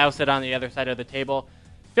 Ben Dowsett on the other side of the table.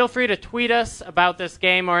 Feel free to tweet us about this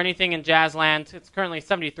game or anything in Jazzland. It's currently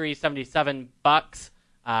 73-77 Bucks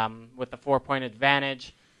with the 4-point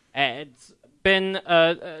advantage. It's been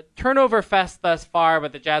a turnover fest thus far,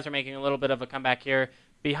 but the Jazz are making a little bit of a comeback here.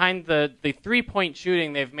 Behind the 3-point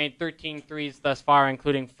shooting, they've made 13 threes thus far,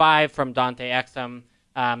 including 5 from Dante Exum,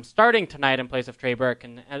 starting tonight in place of Trey Burke,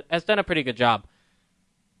 and has done a pretty good job.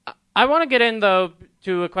 I want to get in, though,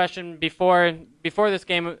 to a question before this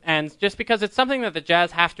game ends, just because it's something that the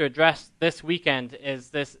Jazz have to address this weekend, is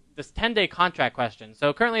this 10-day contract question.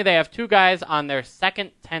 So currently they have 2 guys on their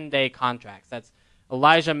second 10-day contracts. That's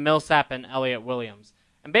Elijah Millsap and Elliott Williams.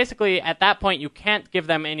 And basically, at that point, you can't give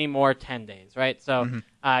them any more 10 days, right? So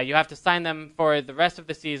you have to sign them for the rest of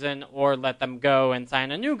the season or let them go and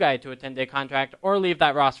sign a new guy to a 10-day contract or leave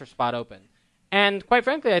that roster spot open. And quite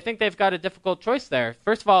frankly, I think they've got a difficult choice there.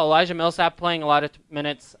 First of all, Elijah Millsap playing a lot of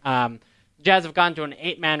minutes. Jazz have gone to an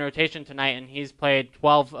 8-man rotation tonight, and he's played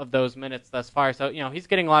 12 of those minutes thus far. So, he's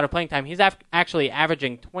getting a lot of playing time. He's actually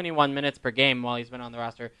averaging 21 minutes per game while he's been on the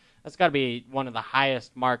roster. That's got to be one of the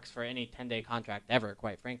highest marks for any 10-day contract ever,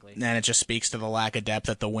 quite frankly. And it just speaks to the lack of depth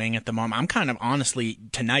at the wing at the moment. I'm kind of, honestly,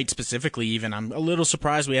 tonight specifically even, I'm a little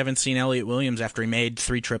surprised we haven't seen Elliott Williams after he made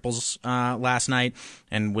 3 triples last night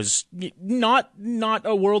and was not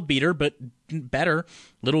a world beater, but better,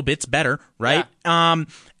 little bits better, right? Yeah.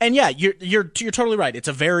 And yeah, you're totally right. It's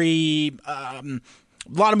a very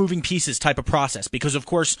lot of moving pieces type of process because, of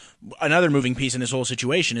course, another moving piece in this whole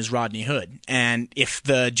situation is Rodney Hood. And if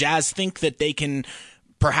the Jazz think that they can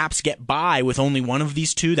perhaps get by with only one of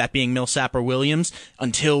these 2, that being Millsap or Williams,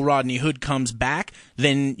 until Rodney Hood comes back,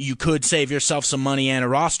 then you could save yourself some money and a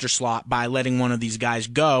roster slot by letting one of these guys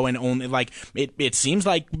go. And only it seems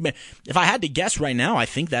like, if I had to guess right now, I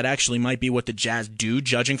think that actually might be what the Jazz do,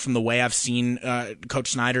 judging from the way I've seen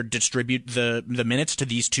Coach Snyder distribute the minutes to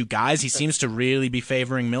these 2 guys. He seems to really be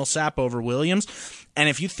favoring Millsap over Williams. And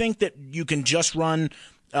if you think that you can just run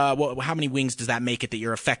how many wings does that make it that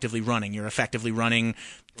you're effectively running? You're effectively running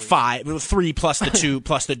 3 plus the 2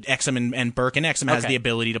 plus the Exum and Burke. And Exum has the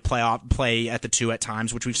ability to play at the 2 at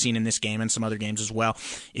times, which we've seen in this game and some other games as well.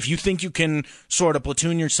 If you think you can sort of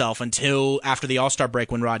platoon yourself until after the All-Star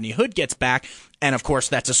break when Rodney Hood gets back, and of course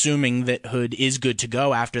that's assuming that Hood is good to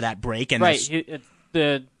go after that break. And right.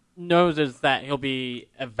 The knows is that he'll be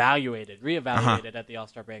reevaluated at the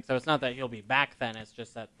All-Star break. So it's not that he'll be back then. It's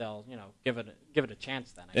just that they'll, give it a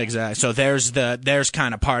chance then. Exactly. So there's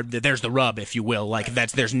the rub, if you will. Like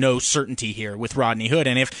there's no certainty here with Rodney Hood,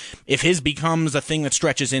 and if his becomes a thing that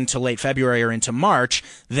stretches into late February or into March,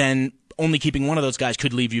 then only keeping one of those guys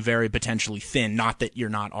could leave you very potentially thin. Not that you're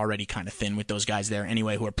not already kind of thin with those guys there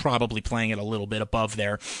anyway, who are probably playing at a little bit above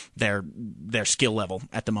their skill level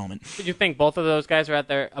at the moment. Did you think both of those guys are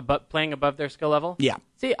playing above their skill level? Yeah.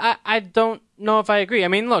 See, I don't know if I agree. I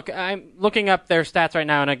mean, look, I'm looking up their stats right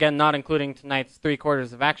now, and again, not including tonight's 3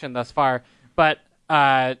 quarters of action thus far, but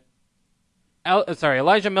Elijah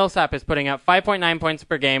Millsap is putting up 5.9 points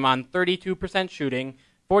per game on 32% shooting,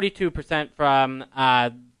 42% from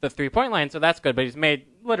the 3-point line, so that's good, but he's made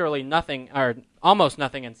literally nothing, or almost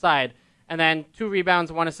nothing inside, and then 2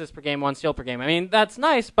 rebounds, 1 assist per game, 1 steal per game. I mean, that's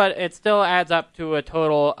nice, but it still adds up to a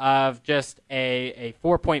total of just a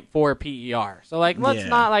 4.4 PER. So, let's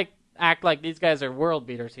not, act like these guys are world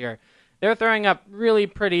beaters here. They're throwing up really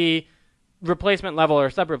pretty replacement level or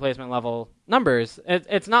sub-replacement level numbers.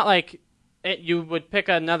 It's not like you would pick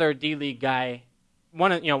another D-League guy,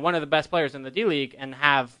 one of the best players in the D-League, and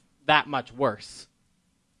have that much worse.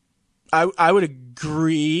 I would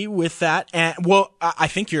agree with that. And I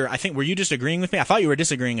think were you just agreeing with me? I thought you were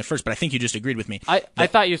disagreeing at first, but I think you just agreed with me. I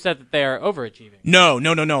thought you said that they are overachieving. No.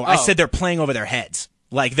 Oh. I said they're playing over their heads.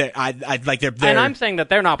 Like they're And I'm saying that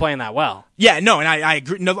they're not playing that well. Yeah, no, and I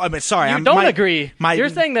agree. No, I'm sorry. You don't agree. You're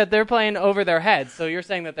saying that they're playing over their heads, so you're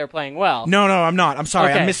saying that they're playing well. No, I'm not. I'm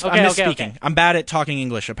sorry. I'm misspeaking. Okay. I'm bad at talking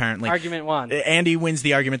English, apparently. Argument won. Andy wins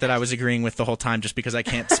the argument that I was agreeing with the whole time just because I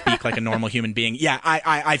can't speak like a normal human being. Yeah,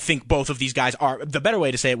 I think both of these guys are, the better way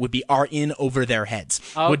to say it would be, are in over their heads.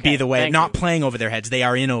 Okay, would be the way. thank Not you. playing over their heads. They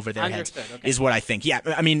are in over their heads. Okay. Is what I think. Yeah,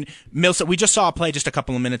 I mean, Millsap, we just saw a play just a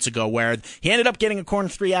couple of minutes ago where he ended up getting a corner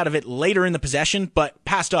three out of it later in the possession, but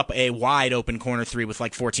passed up a wide open corner three with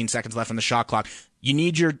like 14 seconds left on the shot clock. You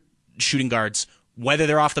need your shooting guards, whether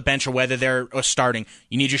they're off the bench or whether they're starting,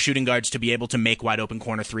 you need your shooting guards to be able to make wide open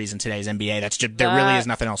corner threes in today's NBA. There really is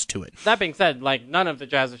nothing else to it. That being said, like, none of the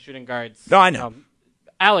Jazz's shooting guards. No, I know.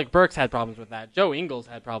 Alec Burks had problems with that. Joe Ingles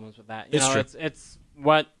had problems with that. It's true. It's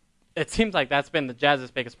what it seems like that's been the Jazz's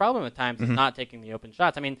biggest problem at times, is not taking the open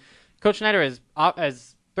shots. I mean, Coach Schneider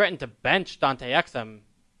has threatened to bench Dante Exum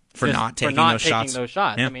For not taking those shots.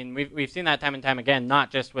 Yeah. I mean, we've seen that time and time again,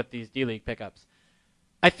 not just with these D-League pickups.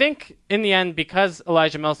 I think in the end, because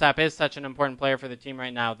Elijah Millsap is such an important player for the team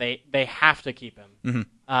right now, they have to keep him.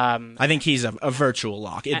 I think he's a virtual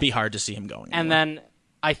lock. It'd be hard to see him going. And then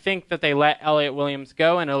I think that they let Elliot Williams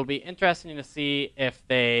go, and it'll be interesting to see if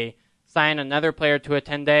they sign another player to a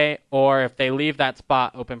 10-day or if they leave that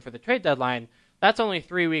spot open for the trade deadline. That's only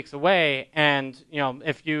 3 weeks away, and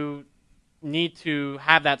if you need to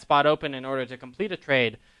have that spot open in order to complete a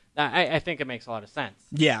trade, I think it makes a lot of sense.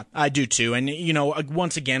 Yeah, I do too. And,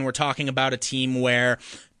 once again, we're talking about a team where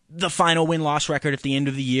the final win-loss record at the end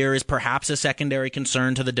of the year is perhaps a secondary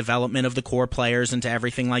concern to the development of the core players and to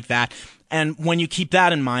everything like that. And when you keep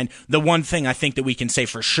that in mind, the one thing I think that we can say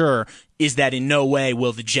for sure is that in no way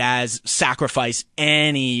will the Jazz sacrifice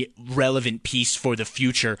any relevant piece for the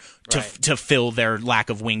future to fill their lack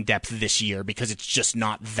of wing depth this year, because it's just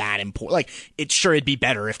not that important. Like, it'd be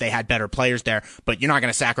better if they had better players there, but you're not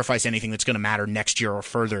going to sacrifice anything that's going to matter next year or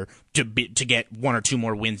further to get one or two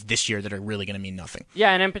more wins this year that are really going to mean nothing.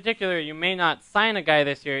 Yeah, and in particular, you may not sign a guy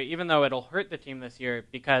this year, even though it'll hurt the team this year,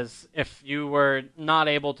 because if you were not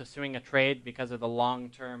able to swing a trade because of the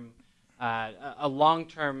long-term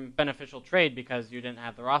beneficial trade because you didn't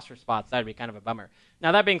have the roster spots, that'd be kind of a bummer.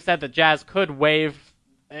 Now, that being said, the Jazz could waive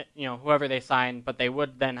whoever they sign, but they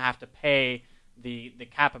would then have to pay the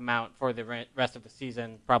cap amount for the rest of the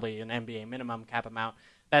season, probably an NBA minimum cap amount.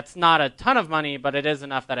 That's not a ton of money, but it is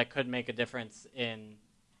enough that it could make a difference in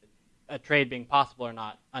a trade being possible or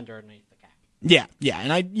not underneath the cap. Yeah,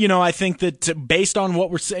 and I think that based on what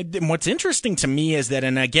we're saying, what's interesting to me is that,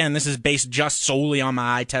 and again, this is based just solely on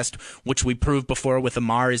my eye test, which we proved before with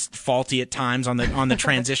Amar is faulty at times on the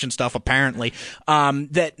transition stuff, apparently,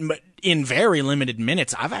 that in very limited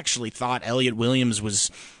minutes, I've actually thought Elliot Williams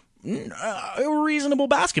was a reasonable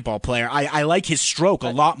basketball player. I like his stroke a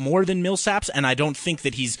lot more than Millsap's, and I don't think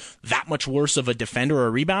that he's that much worse of a defender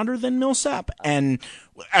or rebounder than Millsap. And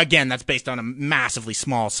again, that's based on a massively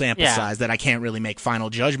small sample size that I can't really make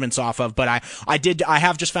final judgments off of. But I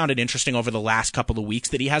have just found it interesting over the last couple of weeks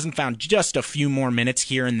that he hasn't found just a few more minutes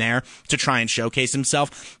here and there to try and showcase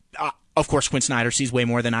himself. Of course, Quinn Snyder sees way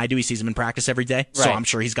more than I do. He sees him in practice every day, so I'm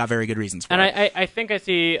sure he's got very good reasons for it. And I think I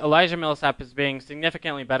see Elijah Millsap as being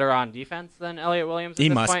significantly better on defense than Elliot Williams at he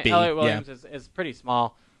this must point. be. Elliot Williams is pretty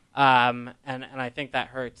small, and I think that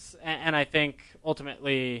hurts. And I think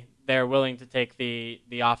ultimately they're willing to take the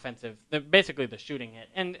offensive, basically the shooting hit.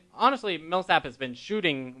 And honestly, Millsap has been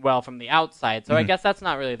shooting well from the outside, so I guess that's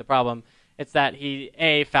not really the problem. It's that he,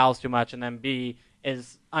 A, fouls too much, and then B,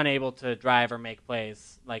 is unable to drive or make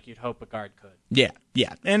plays like you'd hope a guard could. Yeah.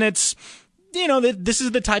 And it's, this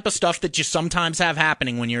is the type of stuff that you sometimes have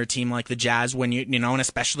happening when you're a team like the Jazz, when and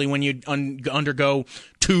especially when you undergo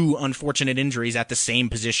two unfortunate injuries at the same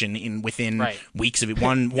position within weeks of it,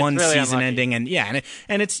 one really season unlucky. Ending.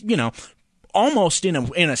 And it's, almost in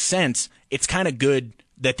a sense, it's kind of good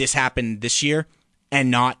that this happened this year. and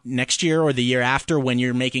not next year or the year after when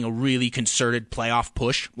you're making a really concerted playoff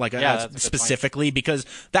push, like specifically, because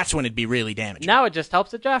that's when it'd be really damaging. Now it just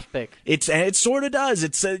helps a draft pick. It sort of does.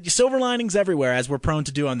 It's silver linings everywhere, as we're prone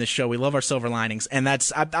to do on this show. We love our silver linings, and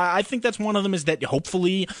I think that's one of them, is that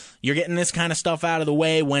hopefully you're getting this kind of stuff out of the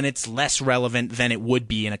way when it's less relevant than it would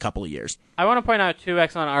be in a couple of years. I want to point out 2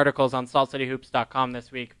 excellent articles on saltcityhoops.com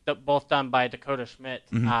this week, both done by Dakota Schmidt.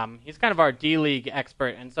 Mm-hmm. He's kind of our D-League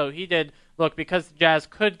expert, and so he did look, because the Jazz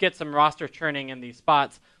could get some roster churning in these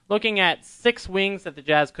spots, looking at 6 wings that the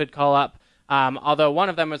Jazz could call up, although one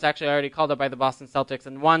of them was actually already called up by the Boston Celtics,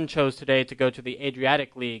 and one chose today to go to the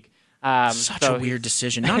Adriatic League. Such a weird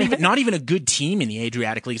decision. Not even a good team in the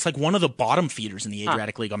Adriatic League. It's like one of the bottom feeders in the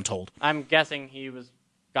Adriatic League, I'm told. I'm guessing he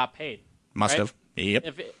got paid. Must right? have.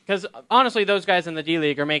 Yep. Because honestly, those guys in the D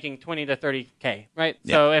League are making 20 to 30K, right?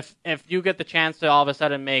 Yep. So if you get the chance to all of a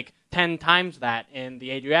sudden make 10 times that in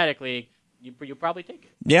the Adriatic League, you probably take it.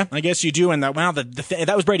 Yeah, I guess you do. And that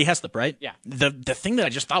was Brady Heslip, right? Yeah. The thing that I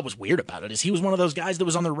just thought was weird about it is he was one of those guys that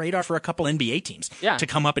was on the radar for a couple NBA teams to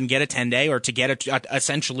come up and get a 10-day or to get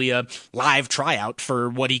essentially a live tryout for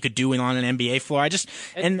what he could do on an NBA floor.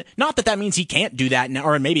 And not that means he can't do that now,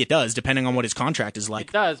 or maybe it does, depending on what his contract is like.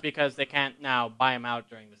 It does, because they can't now buy him out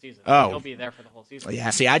during the season. Oh. He'll be there for the whole season. Yeah,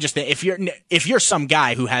 see, I just think if you're some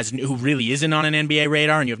guy who really isn't on an NBA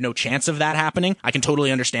radar and you have no chance of that happening, I can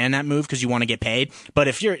totally understand that move because you want to get paid. But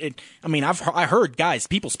if I heard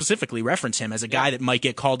people specifically reference him as a guy that might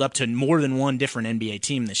get called up to more than one different NBA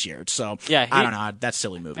team this year. So I don't know, that's a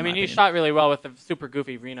silly move. I mean, he shot really well with the super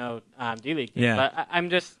goofy Reno D-League team. Yeah. But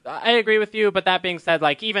I agree with you. But that being said,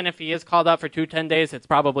 like, even if he is called up for 2 10-days, it's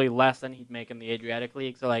probably less than he'd make in the Adriatic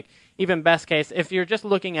League. So, like, even best case, if you're just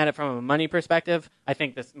looking at it from a money perspective, I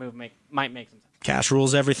think this move might make some sense. Cash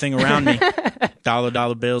rules everything around me.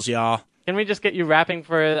 Dollar bills, y'all. Can we just get you rapping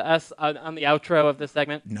for us on the outro of this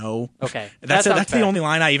segment? No. Okay. That's the only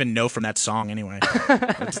line I even know from that song anyway.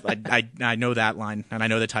 I know that line, and I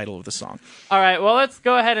know the title of the song. All right, well, let's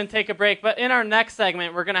go ahead and take a break. But in our next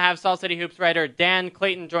segment, we're going to have Salt City Hoops writer Dan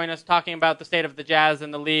Clayton join us talking about the state of the Jazz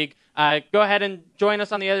and the league. Go ahead and join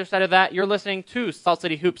us on the other side of that. You're listening to Salt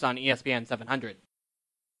City Hoops on ESPN 700.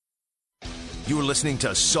 You're listening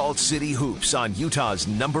to Salt City Hoops on Utah's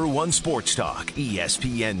 #1 sports talk,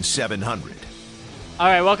 ESPN 700. All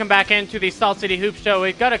right, welcome back into the Salt City Hoops show.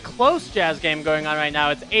 We've got a close Jazz game going on right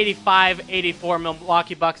now. It's 85-84,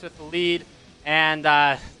 Milwaukee Bucks with the lead,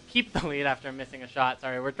 and keep the lead after missing a shot.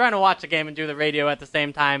 Sorry, we're trying to watch the game and do the radio at the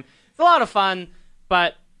same time. It's a lot of fun,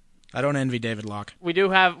 but I don't envy David Locke. We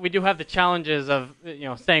do have the challenges of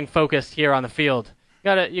staying focused here on the field.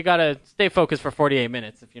 You gotta stay focused for 48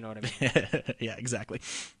 minutes, if you know what I mean. Yeah, exactly.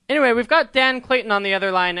 Anyway, we've got Dan Clayton on the other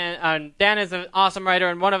line, and Dan is an awesome writer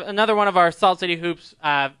and another one of our Salt City Hoops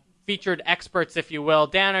featured experts, if you will.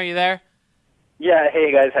 Dan, are you there? Yeah.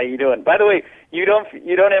 Hey guys, how you doing? By the way, you don't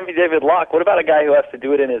envy David Locke. What about a guy who has to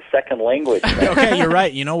do it in his second language? Okay, you're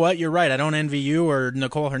right. You know what? You're right. I don't envy you or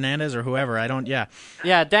Nicole Hernandez or whoever. I don't. Yeah.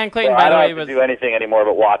 Yeah. Dan Clayton, well, by the way, I don't have to do anything anymore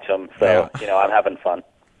but watch him. So I'm having fun.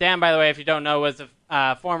 Dan, by the way, if you don't know, was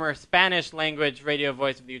a former Spanish-language radio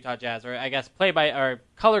voice of the Utah Jazz, or I guess or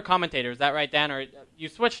color commentator. Is that right, Dan? Or you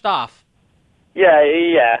switched off?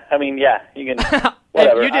 Yeah. I mean, you can.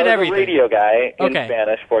 Whatever. You did everything. I was a radio guy in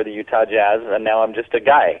Spanish for the Utah Jazz, and now I'm just a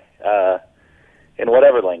guy in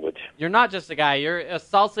whatever language. You're not just a guy. You're a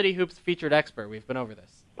Salt City Hoops featured expert. We've been over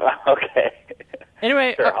this. Okay.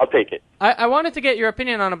 Anyway, sure, I'll take it. I wanted to get your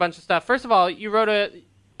opinion on a bunch of stuff. First of all, you wrote a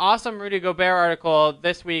awesome Rudy Gobert article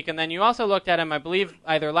this week, and then you also looked at him, I believe,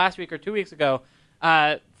 either last week or 2 weeks ago.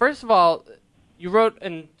 First of all, you wrote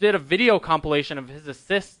and did a video compilation of his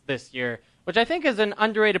assists this year, which I think is an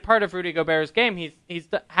underrated part of Rudy Gobert's game. He's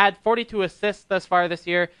had 42 assists thus far this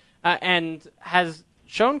year, and has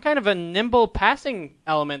shown kind of a nimble passing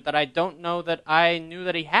element that I don't know that I knew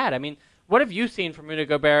that he had. I mean, what have you seen from Rudy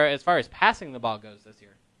Gobert as far as passing the ball goes this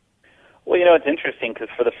year? Well, it's interesting because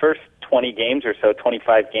for the first 20 games or so,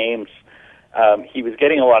 25 games, he was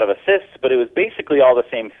getting a lot of assists, but it was basically all the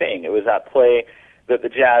same thing. It was that play that the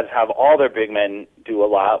Jazz have all their big men do a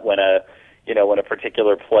lot when a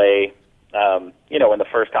particular play, when the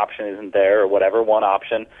first option isn't there or whatever. One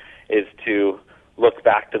option is to look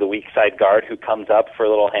back to the weak side guard who comes up for a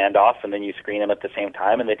little handoff, and then you screen him at the same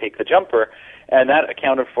time, and they take the jumper, and that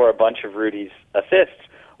accounted for a bunch of Rudy's assists.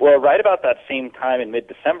 Well, right about that same time in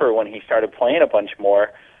mid-December when he started playing a bunch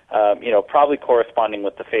more, probably corresponding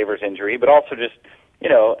with the Favors injury, but also just,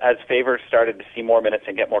 as Favors started to see more minutes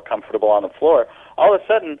and get more comfortable on the floor, all of a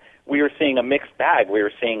sudden we were seeing a mixed bag. We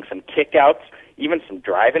were seeing some kickouts, even some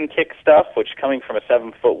drive and kick stuff, which coming from a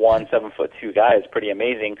 7'1", 7'2" guy is pretty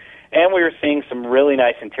amazing. and we were seeing some really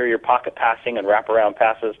nice interior pocket passing and wraparound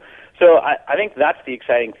passes. So I think that's the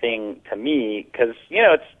exciting thing to me, because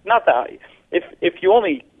it's not that if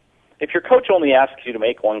your coach only asks you to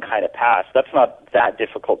make one kind of pass, that's not that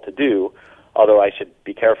difficult to do. Although I should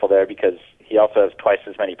be careful there, because he also has twice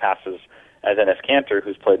as many passes as Enes Kanter,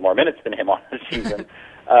 who's played more minutes than him on the season.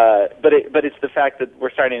 But it's the fact that we're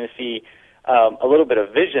starting to see a little bit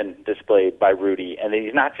of vision displayed by Rudy, and that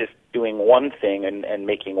he's not just doing one thing and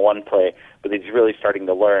making one play, but he's really starting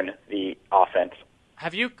to learn the offense.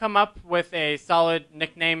 Have you come up with a solid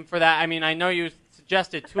nickname for that? I mean, I know you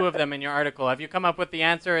suggested two of them in your article. Have you come up with the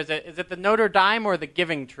answer? Is it the Notre Dame or the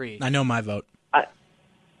Giving Tree? I know my vote.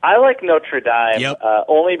 I like Notre Dame, yep.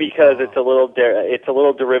 Only because it's a little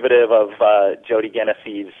derivative of Jody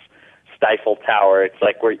Genesi's Stifle Tower. It's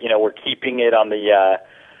like we're keeping it on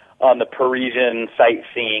the Parisian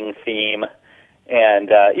sightseeing theme, and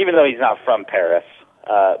even though he's not from Paris,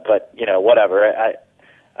 but whatever.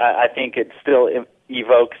 I think it still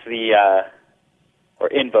invokes the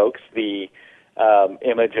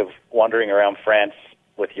image of wandering around France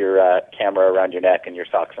with your camera around your neck and your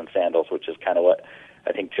socks and sandals, which is kind of what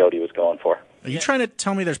I think Jody was going for. Are you trying to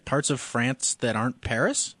tell me there's parts of France that aren't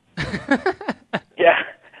Paris? Yeah,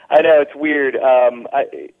 I know, it's weird.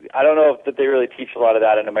 I don't know if they really teach a lot of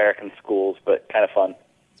that in American schools, but kind of fun.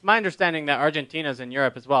 It's my understanding that Argentina's in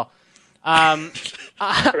Europe as well.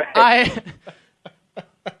 Right.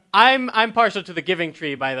 I'm partial to the Giving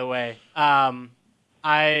Tree, by the way. I'm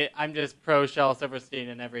just pro Shel Silverstein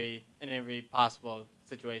in every possible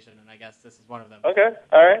situation, and I guess this is one of them. Okay,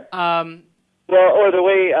 all right. Well, or the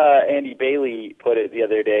way Andy Bailey put it the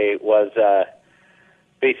other day was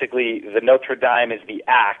basically the Notre Dame is the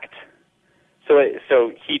act.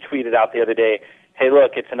 So he tweeted out the other day, "Hey,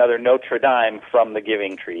 look, it's another Notre Dame from the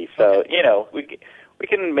Giving Tree." So we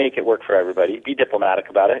can make it work for everybody. Be diplomatic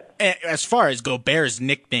about it. As far as Gobert's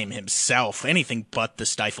nickname himself, anything but the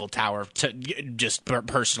Stifle Tower just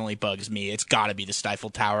personally bugs me. It's got to be the Stifle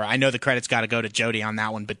Tower. I know the credit's got to go to Jody on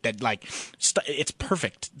that one, but it's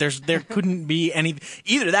perfect. There couldn't be any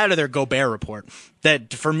either that or their Gobert report.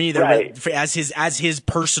 That for me, right. as his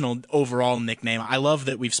personal overall nickname. I love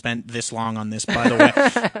that we've spent this long on this. By the way,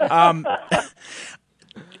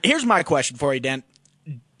 here's my question for you, Dan.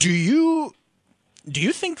 Do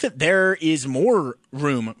you think that there is more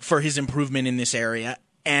room for his improvement in this area?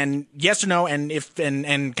 And yes or no, and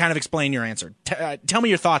and kind of explain your answer. Tell me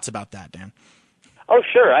your thoughts about that, Dan. Oh,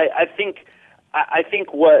 sure. I think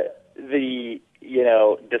what the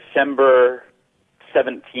December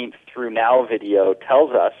 17th through now video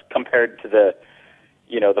tells us, compared to the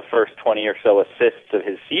first 20 or so assists of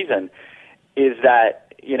his season, is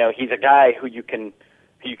that he's a guy who you can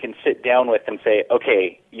sit down with and say,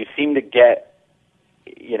 okay, you seem to get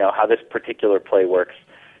how this particular play works.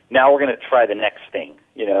 Now we're going to try the next thing.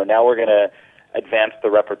 Now we're going to advance the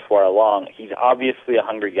repertoire along. He's obviously a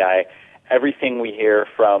hungry guy. Everything we hear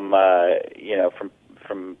from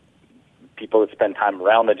from people that spend time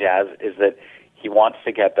around the Jazz is that he wants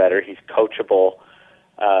to get better. He's coachable.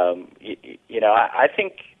 I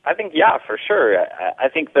think yeah, for sure. I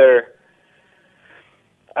think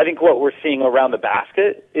what we're seeing around the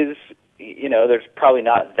basket is, there's probably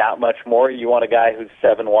not that much more you want a guy who's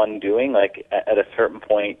 7'1" doing. Like at a certain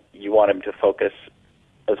point, you want him to focus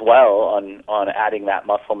as well on adding that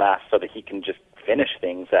muscle mass so that he can just finish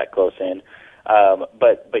things that close in.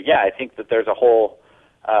 But yeah, I think that there's a whole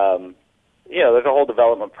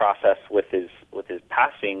development process with his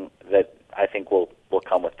passing that I think will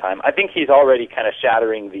come with time. I think he's already kind of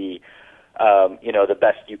shattering the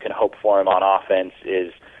best you can hope for him on offense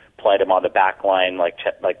is playing him on the back line like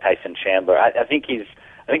Tyson Chandler. I think he's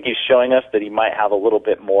showing us that he might have a little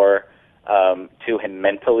bit more to him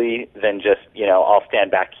mentally than just I'll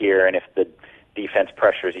stand back here, and if the defense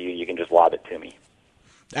pressures you can just lob it to me.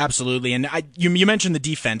 Absolutely, and you mentioned the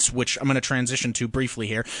defense, which I'm going to transition to briefly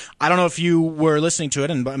here. I don't know if you were listening to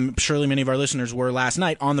it, and surely many of our listeners were last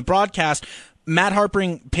night on the broadcast. Matt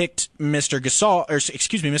Harpring picked Mr.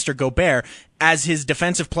 Gobert as his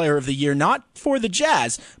defensive player of the year, not for the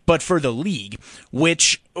Jazz, but for the league,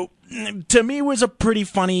 which to me was a pretty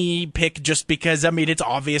funny pick just because, it's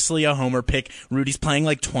obviously a homer pick. Rudy's playing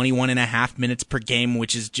like 21 and a half minutes per game,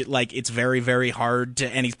 which is it's very, very hard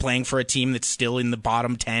and he's playing for a team that's still in the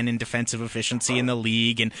bottom 10 in defensive efficiency in the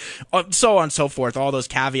league and so on and so forth, all those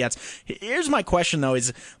caveats. Here's my question though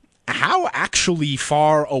is, how actually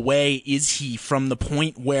far away is he from the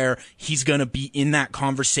point where he's going to be in that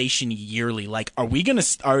conversation yearly? Like, are we going to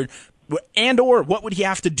start, or what would he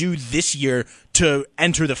have to do this year to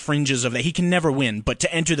enter the fringes of that? He can never win, but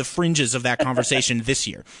to enter the fringes of that conversation this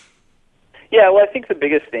year. Yeah, well, I think the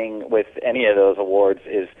biggest thing with any of those awards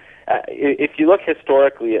is if you look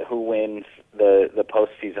historically at who wins the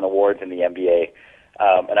postseason awards in the NBA,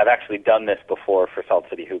 and I've actually done this before for Salt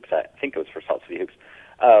City Hoops. I think it was for Salt City Hoops.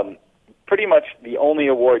 Pretty much the only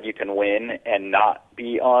award you can win and not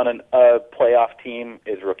be on a playoff team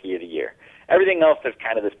is Rookie of the Year. Everything else is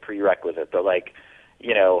kind of this prerequisite, but like,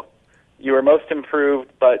 you were most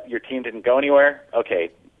improved, but your team didn't go anywhere.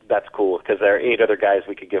 Okay, that's cool because there are 8 other guys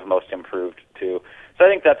we could give most improved to. So I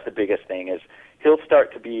think that's the biggest thing is he'll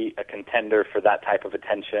start to be a contender for that type of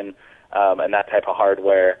attention and that type of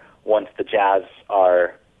hardware once the Jazz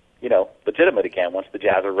are, legitimate again. Once the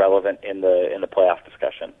Jazz are relevant in the playoff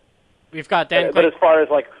discussion. We've got Dan. But as far as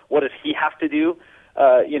like what does he have to do,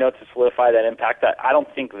 to solidify that impact, I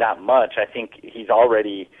don't think that much. I think he's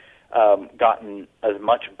already gotten as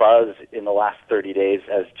much buzz in the last 30 days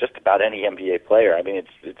as just about any NBA player. I mean,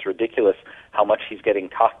 it's ridiculous how much he's getting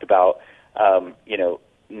talked about,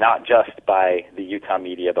 not just by the Utah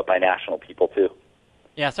media, but by national people too.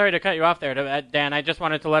 Yeah, sorry to cut you off there, Dan. I just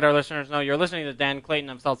wanted to let our listeners know you're listening to Dan Clayton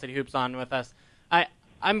of Salt City Hoops on with us.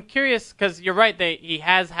 I'm curious because you're right that he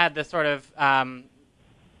has had this sort of,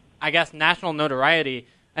 national notoriety,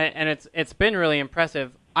 and it's been really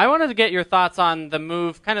impressive. I wanted to get your thoughts on the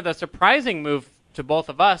move, kind of the surprising move to both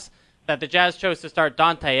of us, that the Jazz chose to start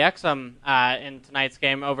Dante Exum in tonight's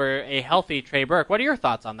game over a healthy Trey Burke. What are your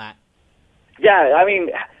thoughts on that? Yeah, I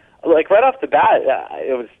mean, like right off the bat,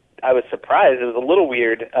 I was surprised. It was a little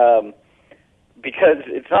weird because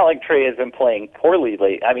it's not like Trey has been playing poorly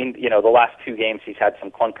late. I mean, the last 2 games he's had some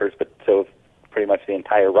clunkers, but so pretty much the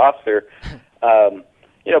entire roster.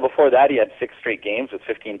 Before that he had 6 straight games with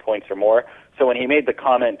 15 points or more. So when he made the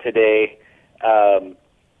comment today that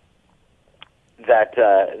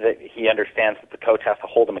he understands that the coach has to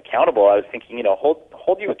hold him accountable, I was thinking,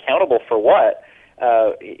 hold you accountable for what?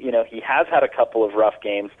 He has had a couple of rough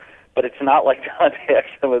games, but it's not like Dante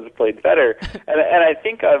Exum has played better. And I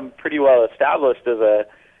think I'm pretty well established as a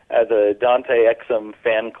Dante Exum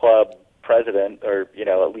fan club president, or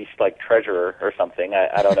at least like treasurer or something.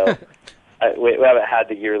 I don't know. We haven't had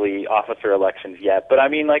the yearly officer elections yet, but I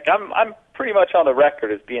mean, like I'm pretty much on the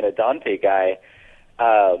record as being a Dante guy.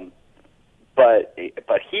 But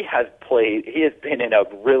he has played. He has been in a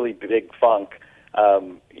really big funk,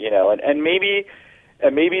 and maybe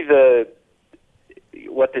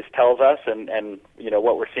what this tells us, and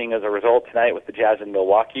what we're seeing as a result tonight with the Jazz in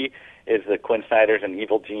Milwaukee is that Quinn Snyder's an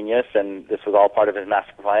evil genius, and this was all part of his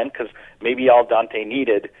master plan. Because maybe all Dante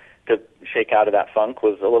needed to shake out of that funk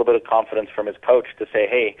was a little bit of confidence from his coach to say,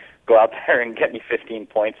 "Hey, go out there and get me 15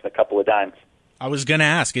 points and a couple of dimes." I was gonna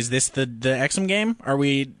ask, is this the Exum game? Are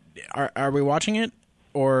we watching it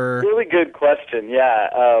or? Really good question.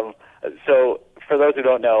 Yeah. So for those who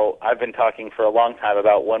don't know, I've been talking for a long time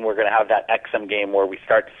about when we're going to have that Exum game where we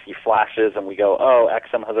start to see flashes and we go, "Oh,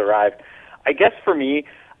 Exum has arrived." I guess for me,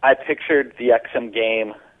 I pictured the Exum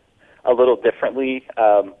game a little differently.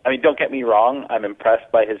 Don't get me wrong. I'm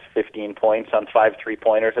impressed by his 15 points on 5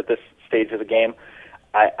 3-pointers at this stage of the game.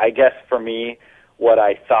 I guess for me, what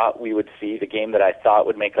I thought we would see, the game that I thought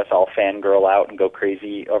would make us all fangirl out and go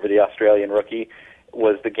crazy over the Australian rookie,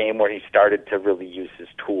 was the game where he started to really use his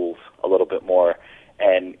tools a little bit more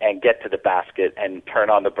and get to the basket and turn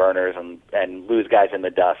on the burners and lose guys in the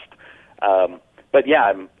dust. But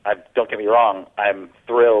yeah, don't get me wrong. I'm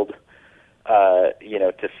thrilled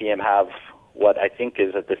to see him have what I think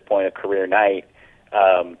is at this point a career night.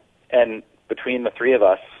 And between the 3 of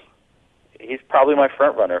us, he's probably my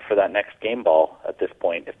front runner for that next game ball at this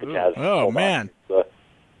point. If the Jazz hold on to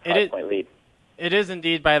the 5-point lead. It is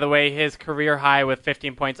indeed, by the way, his career high with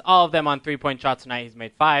 15 points. All of them on 3-point shots tonight. He's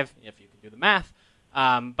made 5, if you can do the math.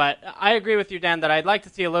 But I agree with you, Dan, that I'd like to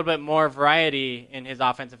see a little bit more variety in his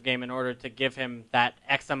offensive game in order to give him that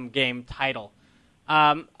Exum game title.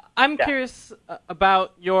 I'm curious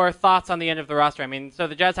about your thoughts on the end of the roster. I mean, so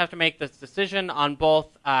the Jazz have to make this decision on both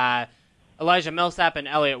Elijah Millsap and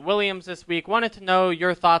Elliott Williams this week. Wanted to know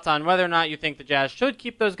your thoughts on whether or not you think the Jazz should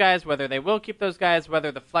keep those guys, whether they will keep those guys,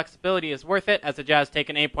 whether the flexibility is worth it as the Jazz take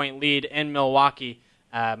an 8-point lead in Milwaukee.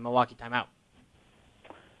 Milwaukee timeout.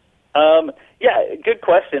 Yeah, good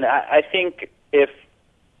question. I think if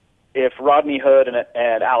Rodney Hood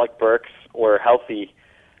and Alec Burks were healthy,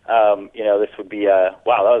 this would be wow,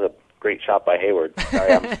 that was a great shot by Hayward.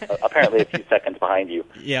 Sorry, I'm apparently a few seconds behind you.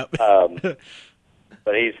 Yep.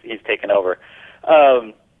 But he's taken over.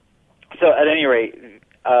 So at any rate,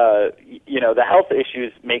 the health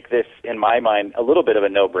issues make this, in my mind, a little bit of a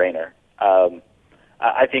no-brainer.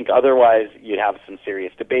 I think otherwise you'd have some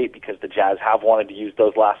serious debate because the Jazz have wanted to use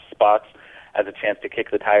those last spots as a chance to kick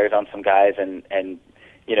the tires on some guys and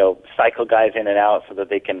cycle guys in and out so that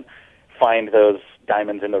they can find those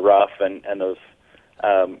diamonds in the rough and those,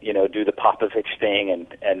 do the Popovich thing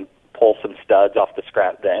and pull some studs off the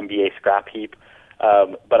NBA scrap heap.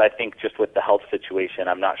 But I think just with the health situation,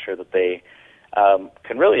 I'm not sure that they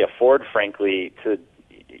can really afford, frankly, to,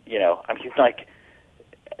 he's like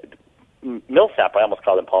Millsap. I almost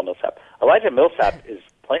called him Paul Millsap. Elijah Millsap is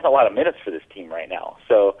playing a lot of minutes for this team right now.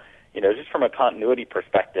 So, just from a continuity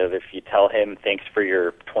perspective, if you tell him thanks for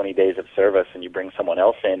your 20 days of service and you bring someone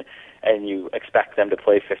else in and you expect them to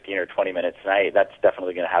play 15 or 20 minutes a night, that's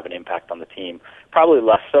definitely going to have an impact on the team. Probably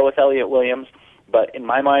less so with Elliot Williams, but in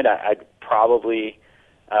my mind, I'd probably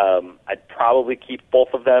keep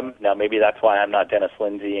both of them. Now, maybe that's why I'm not Dennis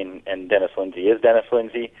Lindsay and Dennis Lindsay is Dennis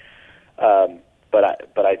Lindsay. But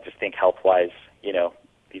I just think health-wise,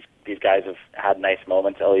 these guys have had nice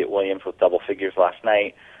moments. Elliot Williams with double figures last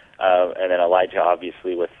night, and then Elijah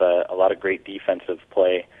obviously with a lot of great defensive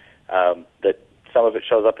play. That some of it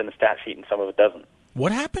shows up in the stat sheet and some of it doesn't.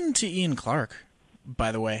 What happened to Ian Clark,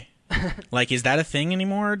 by the way? Like, is that a thing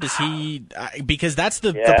anymore? Does he? Because that's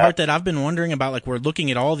the part that I've been wondering about. Like, we're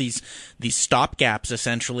looking at all these stopgaps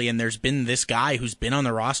essentially, and there's been this guy who's been on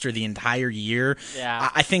the roster the entire year. Yeah.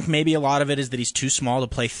 I think maybe a lot of it is that he's too small to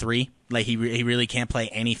play three. Like, he really can't play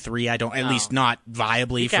any three. At least not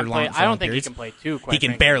viably for long periods. I don't think he can play two. He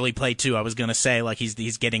can barely play two. I was gonna say, like,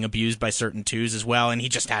 he's getting abused by certain twos as well, and he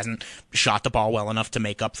just hasn't shot the ball well enough to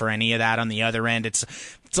make up for any of that on the other end. It's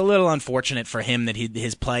a little unfortunate for him that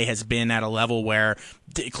his play has been at a level where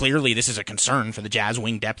clearly this is a concern for the Jazz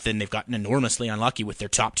wing depth, and they've gotten enormously unlucky with their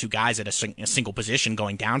top two guys at a single position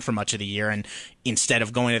going down for much of the year. And instead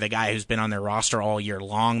of going to the guy who's been on their roster all year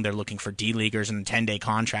long, they're looking for D-leaguers and 10-day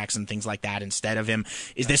contracts and things like that instead of him.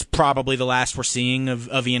 Is this probably the last we're seeing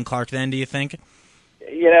of Ian Clark then, do you think?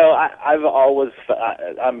 I've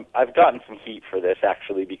gotten some heat for this,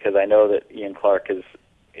 actually, because I know that Ian Clark is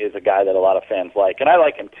a guy that a lot of fans like, and I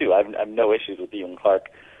like him too. I have no issues with Ian Clark,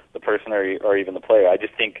 the person or even the player. I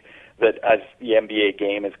just think that as the NBA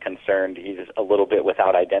game is concerned, he's a little bit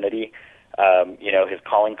without identity. His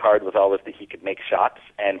calling card was always that he could make shots,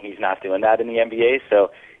 and he's not doing that in the NBA.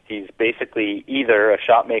 So he's basically either a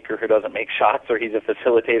shot maker who doesn't make shots, or he's a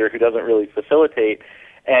facilitator who doesn't really facilitate.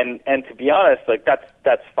 And to be honest, like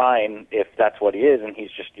that's fine if that's what he is, and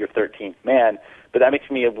he's just your 13th man. But that makes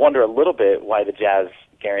me wonder a little bit why the Jazz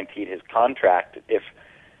guaranteed his contract if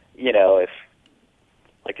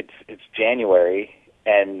it's January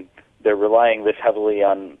and they're relying this heavily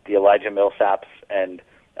on the Elijah Millsaps and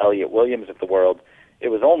Elliot Williams of the world. It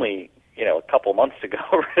was only a couple months ago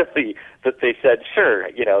really that they said, sure,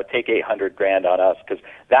 take $800,000 on us, because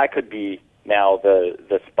that could be now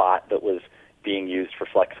the spot that was being used for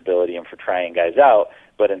flexibility and for trying guys out.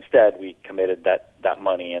 But instead, we committed that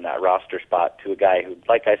money and that roster spot to a guy who,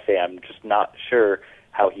 like I say, I'm just not sure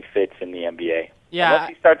how he fits in the NBA. Yeah.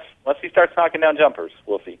 Unless he starts knocking down jumpers,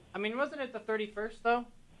 we'll see. I mean, wasn't it the 31st though?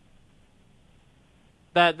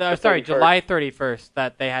 July 31st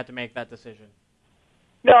that they had to make that decision.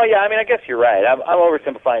 No, yeah, I mean, I guess you're right. I'm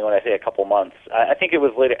oversimplifying when I say a couple months. I think it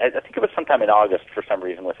was later. I think it was sometime in August for some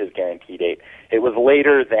reason with his guarantee date. It was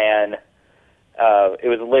later than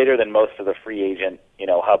most of the free agent,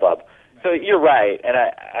 hubbub. So you're right, and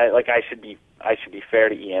I should be fair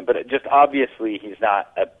to Ian, but just obviously he's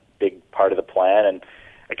not a big part of the plan, and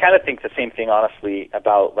I kind of think the same thing honestly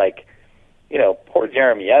about poor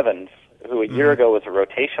Jeremy Evans, who a year ago was a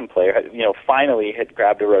rotation player, finally had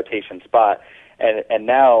grabbed a rotation spot, and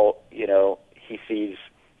now he sees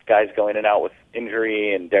guys going in and out with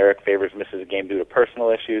injury, and Derek Favors misses a game due to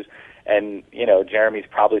personal issues, and Jeremy's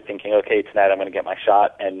probably thinking, okay, tonight I'm going to get my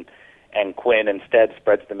shot, and Quinn instead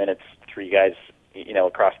spreads the minutes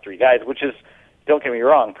across three guys, which is, don't get me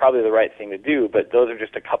wrong, probably the right thing to do, but those are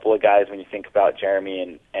just a couple of guys when you think about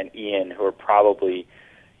Jeremy and Ian who are probably,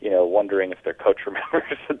 wondering if their coach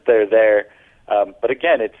remembers that they're there. But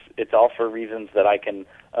again, it's all for reasons that I can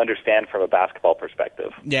understand from a basketball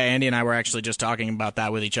perspective. Yeah, Andy and I were actually just talking about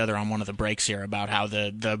that with each other on one of the breaks here about how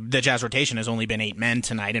the Jazz rotation has only been 8 men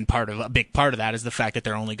tonight, and a big part of that is the fact that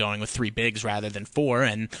they're only going with 3 bigs rather than 4,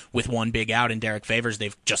 and with 1 big out in Derek Favors,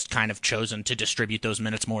 they've just kind of chosen to distribute those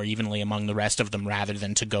minutes more evenly among the rest of them rather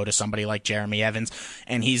than to go to somebody like Jeremy Evans.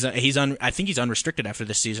 And I think he's unrestricted after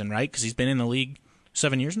this season, right? Because he's been in the league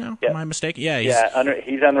 7 years now. Am I mistaken? Yeah.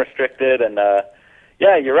 He's unrestricted, and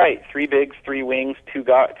yeah, you're right. 3 bigs, 3 wings, 2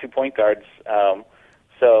 point guards.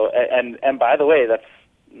 And by the way,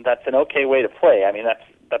 that's an okay way to play. I mean,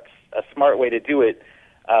 that's a smart way to do it.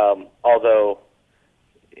 Although,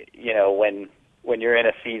 when you're in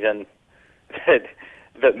a season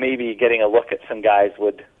that maybe getting a look at some guys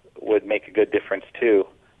would make a good difference too.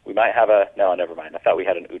 We might have no, never mind. I thought we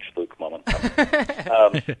had an Ooch Luke moment.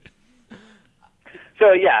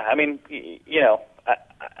 So yeah, I mean,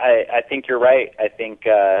 I think you're right. I think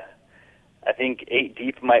 8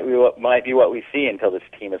 deep might be what we see until this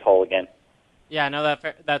team is whole again. Yeah, no,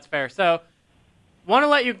 that's fair. So, want to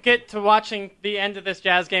let you get to watching the end of this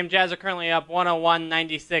Jazz game. Jazz are currently up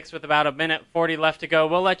 101-96 with about 1:40 left to go.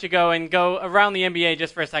 We'll let you go and go around the NBA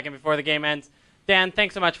just for a second before the game ends. Dan,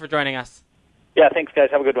 thanks so much for joining us. Yeah, thanks, guys.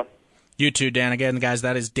 Have a good one. You too, Dan. Again, guys,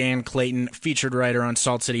 that is Dan Clayton, featured writer on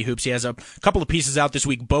Salt City Hoops. He has a couple of pieces out this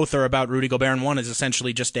week. Both are about Rudy Gobert, and one is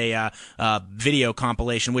essentially just a video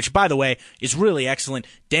compilation, which, by the way, is really excellent.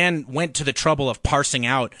 Dan went to the trouble of parsing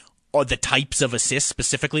out the types of assists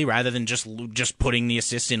specifically, rather than just putting the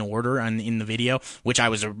assists in order in the video, which I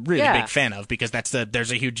was a really big fan of, because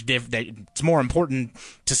there's a huge it's more important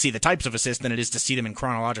to see the types of assists than it is to see them in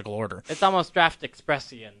chronological order. It's almost draft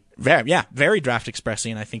expressian. Very draft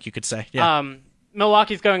expressian, I think you could say. Yeah.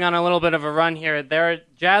 Milwaukee's going on a little bit of a run here. Their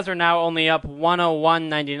Jazz are now only up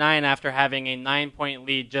 101-99 after having a 9-point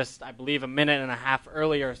lead just, I believe, a minute and a half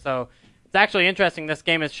earlier. So it's actually interesting. This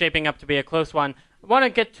game is shaping up to be a close one. I want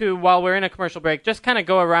to get to, while we're in a commercial break, just kind of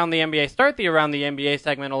go around the NBA, start the Around the NBA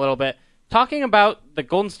segment a little bit, talking about the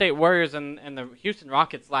Golden State Warriors and the Houston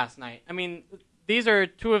Rockets last night. I mean, these are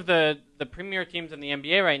two of the premier teams in the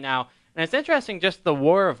NBA right now, and it's interesting just the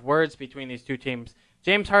war of words between these two teams.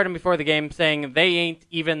 James Harden before the game saying they ain't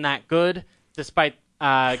even that good, despite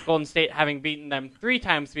Golden State having beaten them 3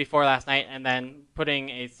 times before last night and then putting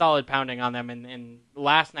a solid pounding on them in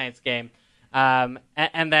last night's game. And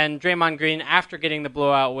then Draymond Green, after getting the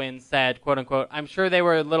blowout win, said, quote unquote, "I'm sure they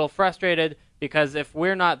were a little frustrated because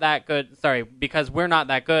we're not that good.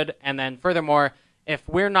 And then furthermore, if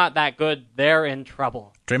we're not that good, they're in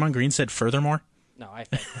trouble." Draymond Green said furthermore? No, I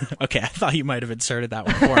think. Okay, I thought you might have inserted that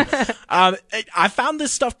one for him. I found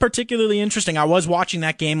this stuff particularly interesting. I was watching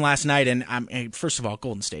that game last night, and first of all,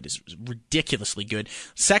 Golden State is ridiculously good.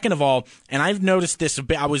 Second of all, and I've noticed this a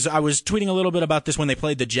bit, I was tweeting a little bit about this when they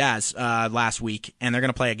played the Jazz last week, and they're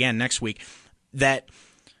going to play again next week, that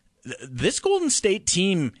this Golden State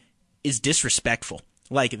team is disrespectful.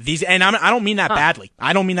 Like these, and I don't mean that badly.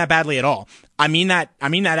 I don't mean that badly at all. I mean that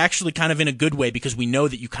actually kind of in a good way, because we know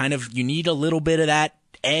that you need a little bit of that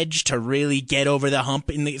edge to really get over the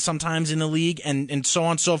hump sometimes in the league, and so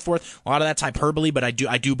on and so forth. A lot of that's hyperbole, but I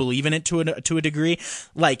do believe in it to a degree.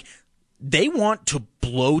 Like, they want to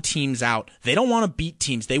blow teams out. They don't want to beat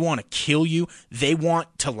teams. They want to kill you. They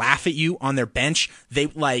want to laugh at you on their bench.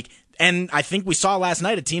 And I think we saw last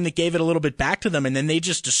night a team that gave it a little bit back to them, and then they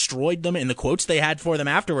just destroyed them. And the quotes they had for them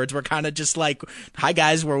afterwards were kind of just like, "Hi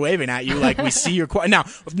guys, we're waving at you. Like, we see your quote." Now,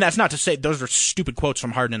 that's not to say those are stupid quotes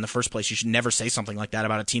from Harden in the first place. You should never say something like that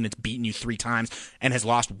about a team that's beaten you 3 times and has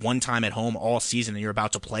lost 1 time at home all season, and you're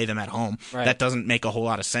about to play them at home. Right. That doesn't make a whole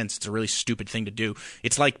lot of sense. It's a really stupid thing to do.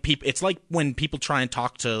 It's like when people try and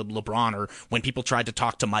talk to LeBron, or when people tried to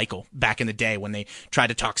talk to Michael back in the day when they tried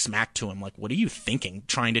to talk smack to him. Like, what are you thinking?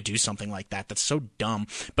 Trying to do something like that? That's so dumb.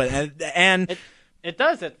 But it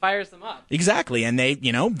does. It fires them up. Exactly. And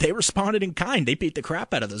they responded in kind. They beat the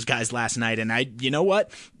crap out of those guys last night. And you know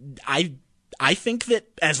what? I think that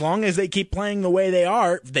as long as they keep playing the way they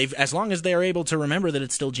are, as long as they are able to remember that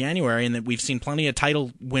it's still January, and that we've seen plenty of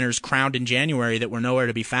title winners crowned in January that were nowhere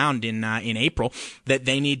to be found in April, that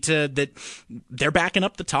they're backing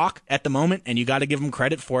up the talk at the moment, and you got to give them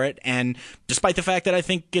credit for it. And despite the fact that I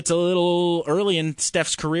think it's a little early in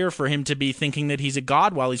Steph's career for him to be thinking that he's a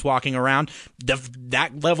god while he's walking around,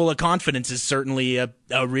 that level of confidence is certainly a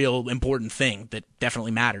real important thing that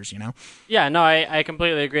definitely matters, you know? Yeah, no, I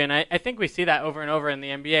completely agree, and I think we see that over and over in the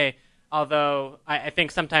NBA, although I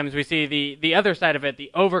think sometimes we see the other side of it,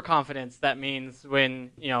 the overconfidence. That means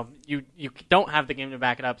when you don't have the game to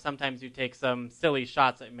back it up, sometimes you take some silly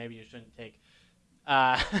shots that maybe you shouldn't take.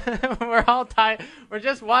 We're all tired. We're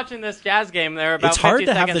just watching this Jazz game. There, about it's hard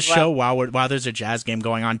to have the left. show while there's a Jazz game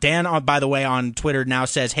going on. Dan, by the way, on Twitter now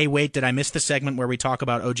says, "Hey, wait, did I miss the segment where we talk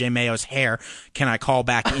about OJ Mayo's hair? Can I call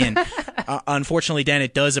back in?" Unfortunately, Dan,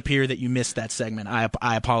 it does appear that you missed that segment. I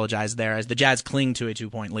apologize there, as the Jazz cling to a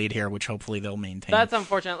 2-point lead here, which hopefully they'll maintain. That's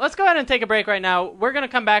unfortunate. Let's go ahead and take a break right now. We're going to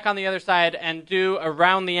come back on the other side and do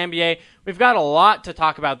Around the NBA. We've got a lot to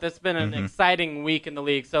talk about. This has been an exciting week in the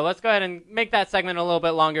league, so let's go ahead and make that segment a little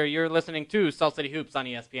bit longer. You're listening to Salt City Hoops on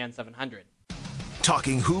ESPN700.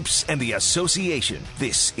 Talking hoops and the association.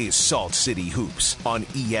 This is Salt City Hoops on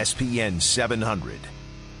ESPN700.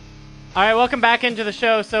 All right, welcome back into the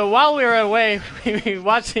show. So while we were away, we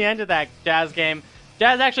watched the end of that Jazz game.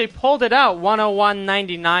 Jazz actually pulled it out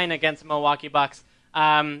 101-99 against Milwaukee Bucks.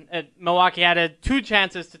 Milwaukee had 2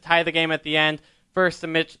 chances to tie the game at the end. First,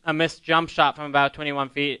 a missed jump shot from about 21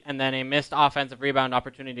 feet, and then a missed offensive rebound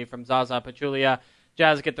opportunity from Zaza Pachulia.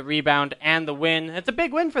 Jazz get the rebound and the win. It's a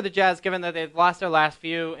big win for the Jazz, given that they've lost their last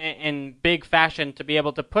few in big fashion, to be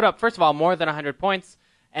able to put up, first of all, more than 100 points,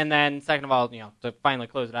 and then, second of all, to finally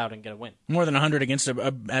close it out and get a win. More than 100 against,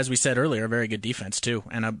 as we said earlier, a very good defense, too,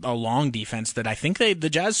 and a long defense that I think the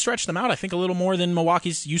Jazz stretched them out, I think, a little more than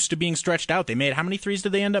Milwaukee's used to being stretched out. They made, how many threes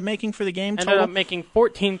did they end up making for the game total? Ended up making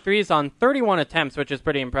 14 threes on 31 attempts, which is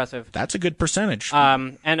pretty impressive. That's a good percentage.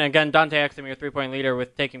 And again, Dante Exum, your three-point leader,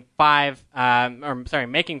 with making 5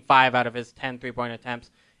 out of his 10 three-point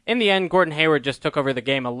attempts. In the end, Gordon Hayward just took over the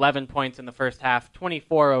game, 11 points in the first half,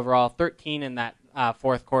 24 overall, 13 in that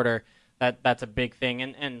fourth quarter. That's a big thing,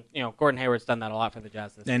 and Gordon Hayward's done that a lot for the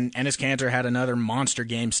Jazz this season. And Enes Kanter had another monster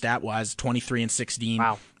game stat-wise, 23 and 16.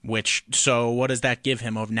 Wow. So what does that give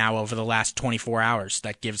him over the last 24 hours?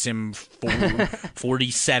 That gives him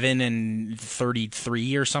 47 and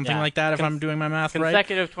 33 or something like that, if I'm doing my math right.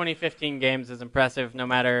 Consecutive 2015 games is impressive, no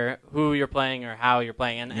matter who you're playing or how you're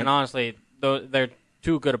playing, and honestly, they're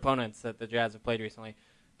two good opponents that the Jazz have played recently.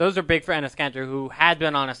 Those are big for Enes Kanter, who had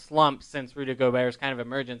been on a slump since Rudy Gobert's kind of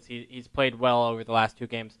emergence. He's played well over the last two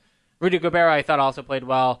games. Rudy Gobert, I thought, also played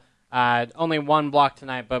well. Only one block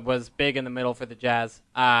tonight, but was big in the middle for the Jazz.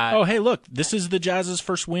 Hey, look, this is the Jazz's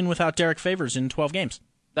first win without Derek Favors in 12 games.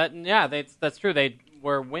 That's true. They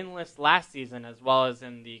were winless last season, as well as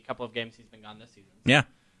in the couple of games he's been gone this season. So yeah,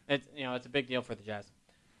 it's a big deal for the Jazz.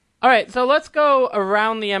 All right, so let's go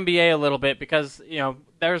around the NBA a little bit, because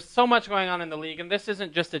there's so much going on in the league, and this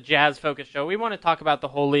isn't just a Jazz-focused show. We want to talk about the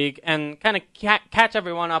whole league and kind of catch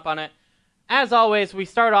everyone up on it. As always, we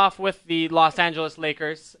start off with the Los Angeles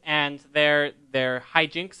Lakers and their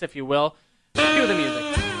hijinks, if you will. Cue the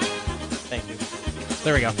music. Thank you.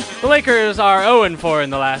 There we go. The Lakers are 0-4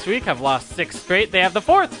 in the last week, have lost 6 straight. They have the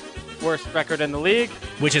 4th worst record in the league.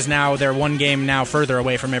 Which is now they're one game now further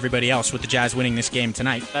away from everybody else, with the Jazz winning this game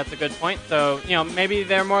tonight. That's a good point. So, maybe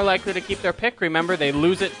they're more likely to keep their pick. Remember, they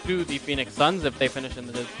lose it to the Phoenix Suns if they finish in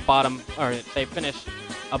the bottom, or if they finish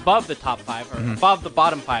above the top 5, or above the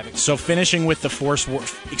bottom 5. So finishing with the fourth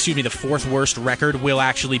worst record will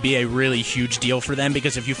actually be a really huge deal for them,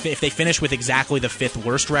 because if they finish with exactly the 5th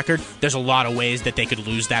worst record, there's a lot of ways that they could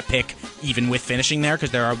lose that pick, even with finishing there,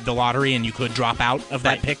 because they're the lottery and you could drop out of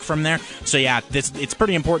that pick from there. So yeah, it's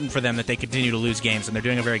pretty important for them that they continue to lose games, and they're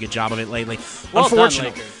doing a very good job of it lately. Well done,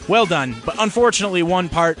 Lakers. Well done. But unfortunately, one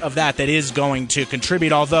part of that is going to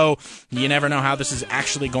contribute, although you never know how this is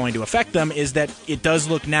actually going to affect them, is that it does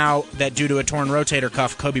look now that due to a torn rotator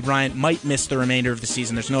cuff, Kobe Bryant might miss the remainder of the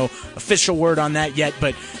season. There's no official word on that yet,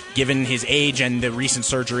 but given his age and the recent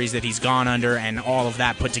surgeries that he's gone under and all of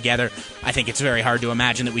that put together, I think it's very hard to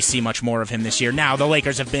imagine that we see much more of him this year. Now, the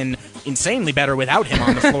Lakers have been insanely better without him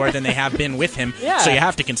on the floor than they have been with him, so you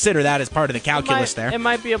have to consider that as part of the calculus there. It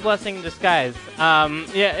might be a blessing in disguise.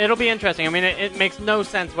 It'll be interesting. I mean, it makes no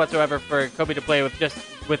sense whatsoever for Kobe to play with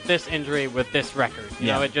this injury, with this record.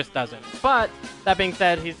 It just doesn't. But that being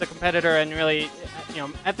said, he's the competitor, and really,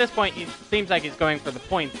 at this point, he seems like he's going for the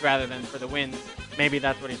points rather than for the wins. Maybe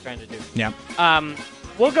that's what he's trying to do. Yeah.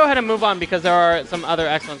 We'll go ahead and move on, because there are some other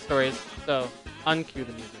excellent stories. So, uncue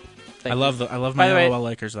the music. I love my LOL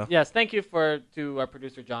Lakers, though. Yes, thank you to our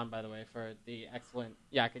producer John, by the way, for the excellent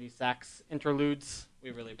Yakety Sax interludes. We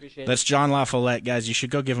really appreciate it. That's John LaFollette, guys. You should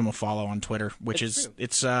go give him a follow on Twitter, what's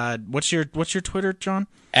your Twitter, John?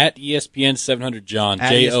 At ESPN700 John,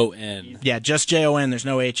 Jon. Yeah, just Jon. There's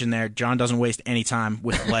no H in there. John doesn't waste any time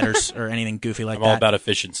with letters or anything goofy like that. I'm all about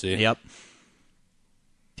efficiency. Yep.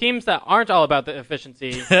 Teams that aren't all about the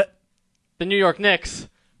efficiency, the New York Knicks.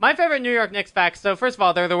 My favorite New York Knicks facts, so first of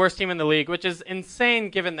all, they're the worst team in the league, which is insane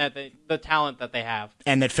given that the talent that they have.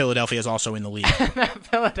 And that Philadelphia is also in the league. That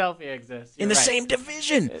Philadelphia exists. In the same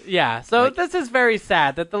division. Yeah, so this is very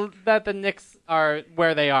sad that the Knicks are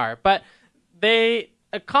where they are. But they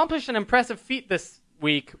accomplished an impressive feat this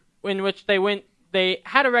week, in which they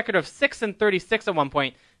had a record of 6-36 at one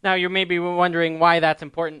point. Now, you may be wondering why that's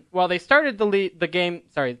important. Well, they started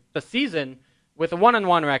the season with a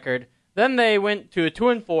 1-1 record. Then they went to a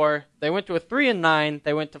 2-4. They went to a 3-9.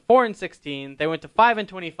 They went to 4-16. They went to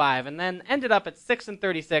 5-25, and then ended up at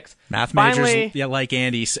 6-36. Math majors, like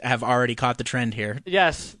Andy, have already caught the trend here.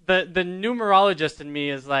 Yes, the numerologist in me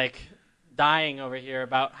is dying over here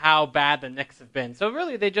about how bad the Knicks have been. So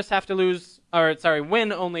really, they just have to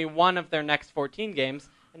win only one of their next 14 games,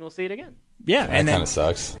 and we'll see it again. Yeah, and that kind of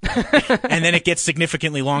sucks. And then it gets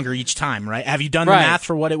significally longer each time, right? Have you done the math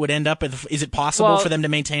for what it would end up? Is it possible for them to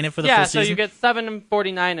maintain it for the full season? Yeah, so you get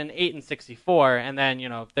 7-49 and 8-64, and then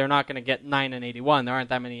they're not going to get 9-81. There aren't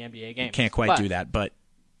that many NBA games. Can't quite do that, but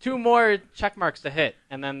 2 more check marks to hit,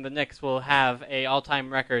 and then the Knicks will have a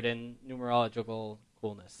all-time record in numerological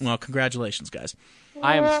coolness. Well, congratulations, guys.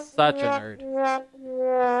 I am such a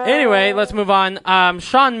nerd. Anyway, let's move on.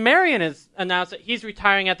 Shawn Marion has announced that he's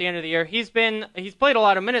retiring at the end of the year. He's played a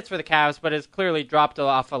lot of minutes for the Cavs, but has clearly dropped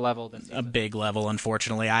off a level this season. A big level,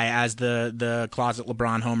 unfortunately. As the closet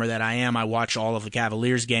LeBron homer that I am, I watch all of the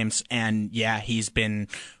Cavaliers games, and yeah, he's been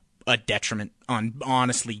a detriment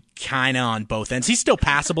honestly kind of on both ends. He's still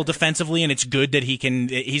passable defensively, and it's good that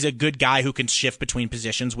he's a good guy who can shift between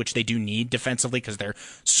positions, which they do need defensively because they're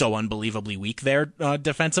so unbelievably weak there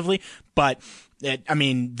defensively. But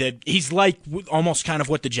he's like almost kind of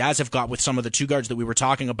what the Jazz have got with some of the 2 guards that we were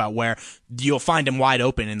talking about, where you'll find him wide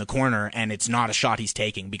open in the corner, and it's not a shot he's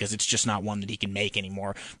taking because it's just not one that he can make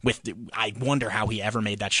anymore. I wonder how he ever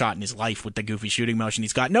made that shot in his life with the goofy shooting motion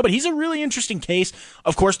he's got. No, but he's a really interesting case.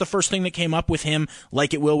 Of course, the first thing that came up with him,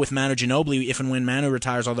 like it will with Manu Ginobili if and when Manu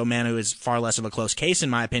retires, although Manu is far less of a close case in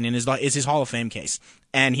my opinion, is his Hall of Fame case.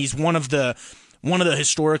 And he's one of the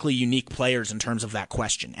historically unique players in terms of that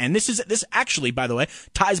question. And this actually, by the way,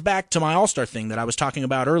 ties back to my All-Star thing that I was talking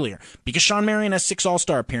about earlier, because Shawn Marion has 6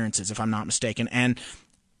 All-Star appearances, if I'm not mistaken. And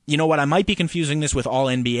you know what? I might be confusing this with all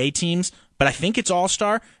NBA teams, but I think it's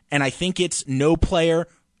All-Star, and I think it's no player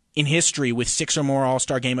in history with 6 or more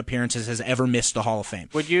All-Star game appearances has ever missed the Hall of Fame.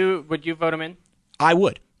 Would you vote him in? I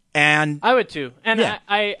would. And I would too. And yeah.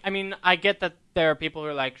 I get that there are people who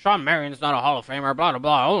are like, Shawn Marion's not a Hall of Famer, blah, blah,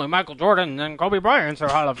 blah. Only Michael Jordan and Kobe Bryant's are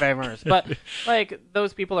Hall of Famers. But,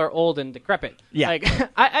 those people are old and decrepit. Yeah.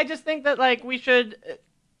 I just think that, we should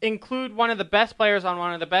include one of the best players on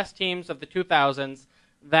one of the best teams of the 2000s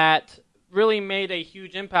that really made a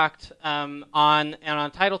huge impact on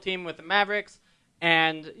a title team with the Mavericks.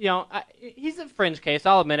 And, he's a fringe case,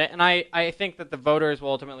 I'll admit it. And I think that the voters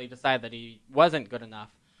will ultimately decide that he wasn't good enough.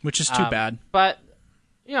 Which is too bad. But,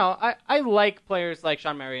 I like players like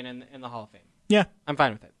Shawn Marion in the Hall of Fame. Yeah. I'm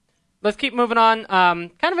fine with it. Let's keep moving on.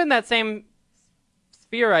 Kind of in that same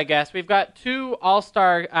sphere, I guess. We've got 2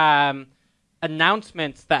 All-Star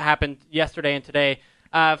announcements that happened yesterday and today.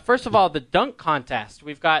 First of all, the dunk contest.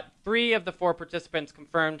 We've got 3 of the 4 participants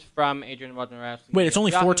confirmed from Adrian Wojnarowski. Wait, it's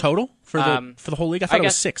only 4 total for the whole league? I thought it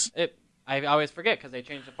was 6. I always forget because they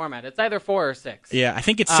changed the format. It's either 4 or 6. Yeah, I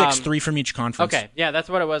think it's 6, 3 from each conference. Okay, yeah, that's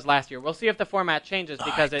what it was last year. We'll see if the format changes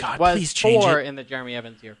because it was 4 in the Jeremy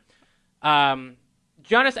Evans year. Giannis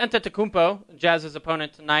Antetokounmpo, Jazz's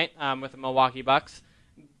opponent tonight with the Milwaukee Bucks.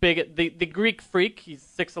 The Greek freak. He's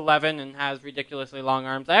 6'11" and has ridiculously long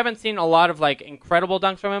arms. I haven't seen a lot of incredible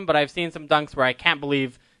dunks from him, but I've seen some dunks where I can't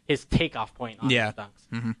believe his takeoff point on his dunks.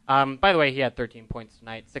 Mm-hmm. By the way, he had 13 points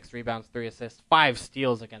tonight, 6 rebounds, 3 assists, 5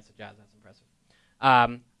 steals against the Jazz. That's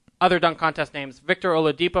impressive. Other dunk contest names: Victor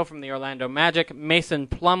Oladipo from the Orlando Magic, Mason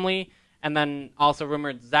Plumlee, and then also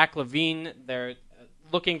rumored Zach LaVine. They're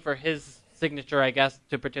looking for his signature, I guess,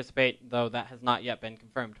 to participate, though that has not yet been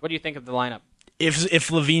confirmed. What do you think of the lineup? If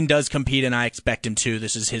LaVine does compete, and I expect him to,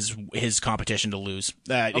 this is his competition to lose.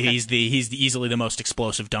 Okay. He's easily the most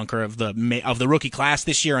explosive dunker of the rookie class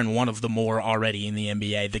this year, and one of the more already in the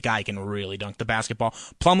NBA. The guy can really dunk the basketball.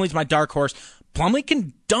 Plumlee's my dark horse. Plumlee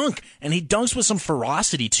can dunk, and he dunks with some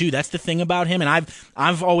ferocity too. That's the thing about him, and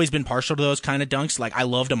I've always been partial to those kind of dunks. I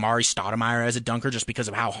loved Amari Stoudemire as a dunker just because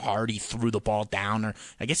of how hard he threw the ball down. Or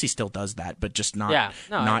I guess he still does that, but just not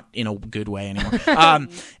in a good way anymore.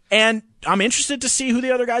 And I'm interested to see who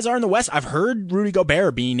the other guys are in the West. I've heard Rudy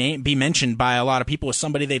Gobert be mentioned by a lot of people as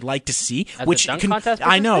somebody they'd like to see. As which a dunk contest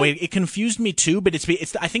I know it confused me too, but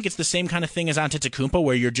I think it's the same kind of thing as Antetokounmpo,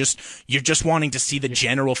 where you're just wanting to see the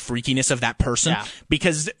general freakiness of that person,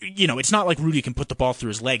 because it's not like Rudy can put the ball through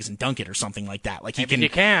his legs and dunk it or something like that.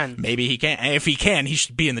 Maybe he can. If he can, he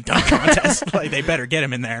should be in the dunk contest. They better get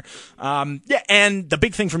him in there. And the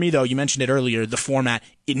big thing for me though, you mentioned it earlier, the format.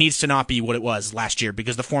 It needs to not be what it was last year,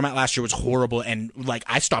 because the format last year was horrible, and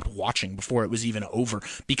I stopped watching before it was even over,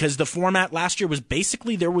 because the format last year was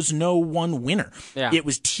basically there was no one winner. Yeah. It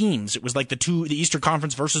was teams. It was the Eastern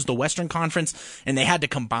Conference versus the Western Conference, and they had to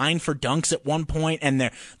combine for dunks at one point,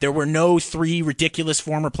 and there were no 3 ridiculous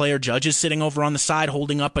former player judges sitting over on the side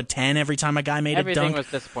holding up a 10 every time a guy made a dunk. Everything was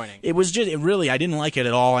disappointing. It was just I didn't like it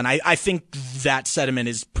at all, and I think that sentiment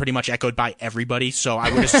is pretty much echoed by everybody, so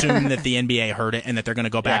I would assume that the NBA heard it and that they're going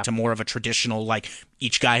to go back to more of a traditional,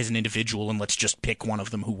 each guy is an individual and let's just pick one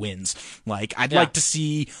of them who wins. I'd like to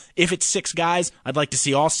see, if it's 6 guys, I'd like to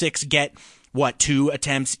see all 6 get 2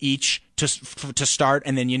 attempts each to start,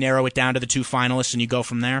 and then you narrow it down to the 2 finalists and you go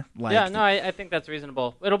from there. I think that's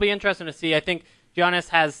reasonable. It'll be interesting to see. I think Giannis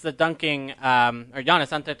has the dunking, or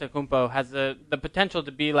Giannis Antetokounmpo has the potential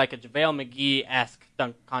to be like a JaVale McGee-esque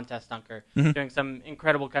contest dunker, doing some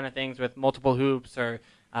incredible kind of things with multiple hoops or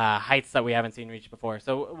heights that we haven't seen reached before.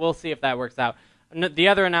 So we'll see if that works out. The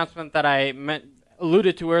other announcement that I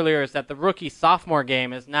alluded to earlier is that the rookie-sophomore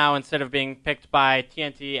game is now, instead of being picked by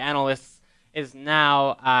TNT analysts, is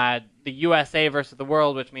now the USA versus the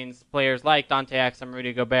world, which means players like Dante Exum,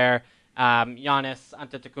 Rudy Gobert, Giannis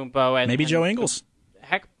Antetokounmpo, and maybe Joe Ingles.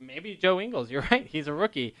 Heck, maybe Joe Ingles. You're right. He's a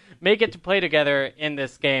rookie. May get to play together in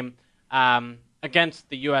this game against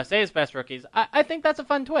the USA's best rookies. I think that's a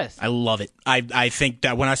fun twist. I love it. I think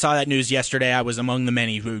that when I saw that news yesterday, I was among the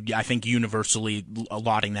many who I think universally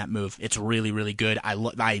lauding that move. It's really, really good. I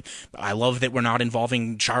love that we're not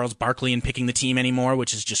involving Charles Barkley in picking the team anymore,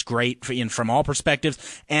 which is just great from all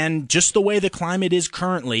perspectives. And just the way the climate is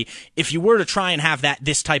currently, if you were to try and have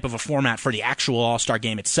this type of a format for the actual All-Star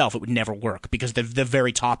game itself, it would never work because the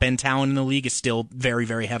very top-end talent in the league is still very,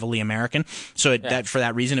 very heavily American. So for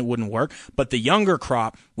that reason, it wouldn't work. But the younger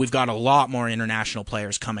crop, we've got a lot more international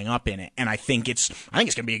players coming up in it, and I think it's going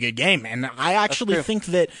to be a good game. And I actually think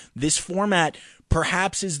that this format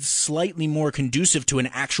perhaps is slightly more conducive to an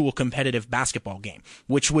actual competitive basketball game,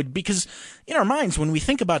 because in our minds, when we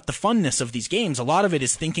think about the funness of these games, a lot of it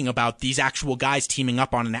is thinking about these actual guys teaming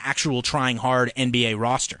up on an actual trying hard NBA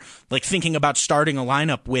roster, like thinking about starting a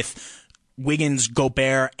lineup with Wiggins,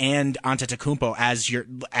 Gobert, and Antetokounmpo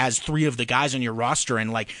as three of the guys on your roster,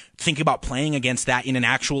 and like think about playing against that in an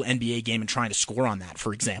actual NBA game and trying to score on that,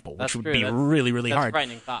 for example, which would be really, really hard. That's a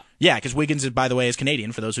frightening thought. Yeah, because Wiggins, by the way, is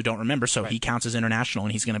Canadian, for those who don't remember, so he counts as international,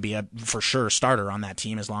 and he's going to be a for sure starter on that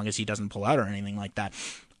team as long as he doesn't pull out or anything like that.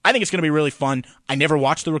 I think it's going to be really fun. I never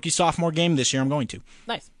watched the rookie-sophomore game. This year I'm going to.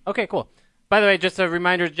 Nice. Okay, cool. By the way, just a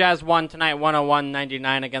reminder, Jazz won tonight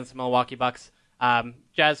 101-99 against the Milwaukee Bucks.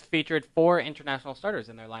 Jazz featured 4 international starters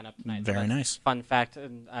in their lineup tonight. Very nice. Fun fact,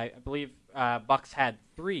 and I believe Bucks had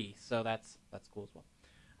 3, so that's cool as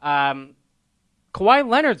well. Kawhi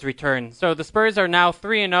Leonard's return. So the Spurs are now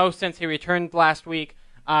 3-0 since he returned last week.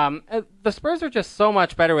 The Spurs are just so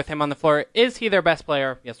much better with him on the floor. Is he their best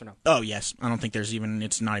player? Yes or no? Oh, yes. I don't think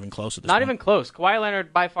it's not even close at this point. Not even close. Kawhi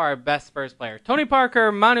Leonard, by far, best Spurs player. Tony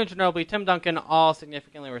Parker, Manu Ginobili, Tim Duncan, all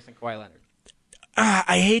significantly worse than Kawhi Leonard.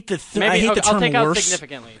 I hate the term I'll take out worse.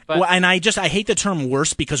 Significantly, but well, and I hate the term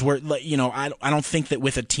worse because I don't think that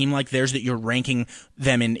with a team like theirs that you're ranking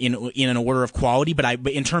them in an order of quality, but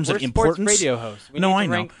in terms of importance, sports radio hosts. We no, need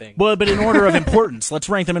to I rank know. Things. Well, but in order of importance, let's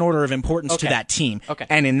rank them in order of importance to that team. Okay.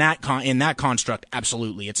 And in that construct,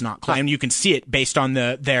 absolutely, it's not close. And you can see it based on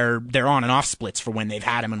their on and off splits for when they've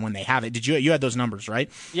had him and when they haven't. Did you had those numbers, right?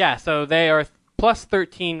 Yeah. So they are plus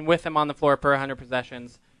 13 with him on the floor per 100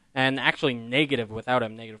 possessions. And actually negative without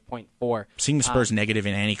him, negative 0.4. Seeing the Spurs negative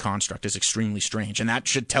in any construct is extremely strange, and that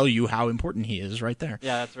should tell you how important he is right there.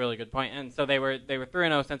 Yeah, that's a really good point. And so they were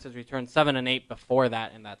 3-0 since his return, 7-8 before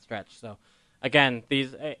that in that stretch. So again,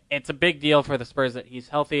 it's a big deal for the Spurs that he's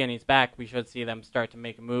healthy and he's back. We should see them start to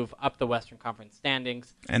make a move up the Western Conference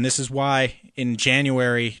standings. And this is why in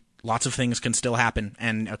January lots of things can still happen.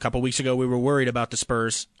 And a couple weeks ago, we were worried about the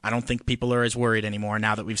Spurs. I don't think people are as worried anymore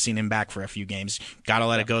now that we've seen him back for a few games. Got to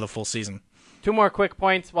let it go the full season. 2 more quick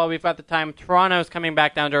points while we've got the time. Toronto's coming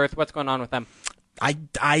back down to earth. What's going on with them? I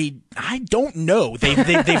don't know. They've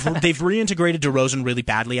reintegrated DeRozan really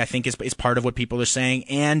badly, I think is part of what people are saying,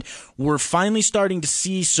 and we're finally starting to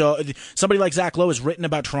see. So somebody like Zach Lowe has written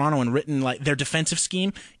about Toronto and written like their defensive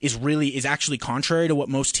scheme is actually contrary to what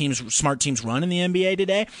most smart teams run in the NBA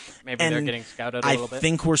today. Maybe they're getting scouted a little bit. I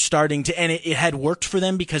think we're starting to, and it had worked for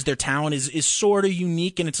them because their talent is sort of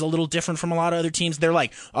unique and it's a little different from a lot of other teams. They're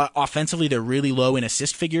like offensively, they're really low in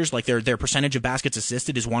assist figures. Like their percentage of baskets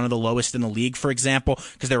assisted is one of the lowest in the league, for example,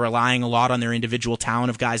 because they're relying a lot on their individual talent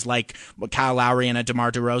of guys like Kyle Lowry and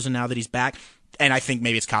DeMar DeRozan now that he's back. And I think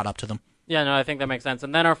maybe it's caught up to them. Yeah, no, I think that makes sense.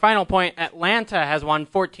 And then our final point, Atlanta has won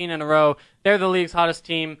 14 in a row. They're the league's hottest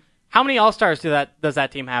team. How many All-Stars does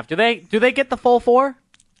that team have? Do they get the full 4?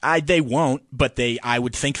 They won't, but I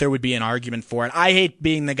would think there would be an argument for it. I hate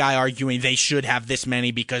being the guy arguing they should have this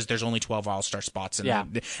many because there's only 12 All-Star spots.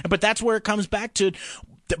 But that's where it comes back to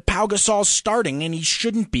Pau Gasol's starting, and he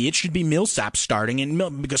shouldn't be. It should be Millsap starting, and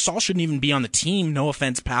Gasol shouldn't even be on the team. No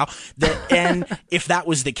offense, Pau. And if that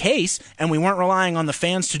was the case, and we weren't relying on the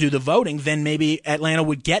fans to do the voting, then maybe Atlanta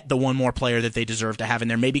would get the one more player that they deserve to have in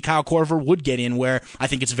there. Maybe Kyle Korver would get in, where I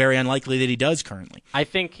think it's very unlikely that he does currently. I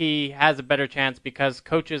think he has a better chance because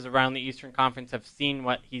coaches around the Eastern Conference have seen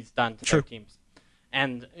what he's done to their teams.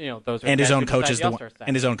 And those are and guys his own who coach decide is the the one, All-Star staff.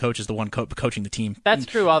 and his own coach is the one coaching the team. That's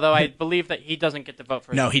true. Although I believe that he doesn't get to vote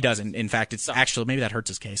for. No, he doesn't. In fact, it's actually maybe that hurts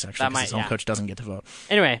his case. Actually, because his own coach doesn't get to vote.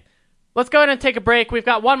 Anyway, let's go ahead and take a break. We've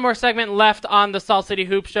got one more segment left on the Salt City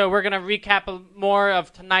Hoop Show. We're going to recap more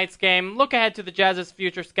of tonight's game. Look ahead to the Jazz's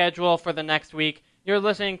future schedule for the next week. You're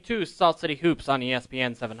listening to Salt City Hoops on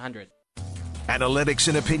ESPN 700. Analytics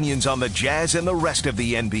and opinions on the Jazz and the rest of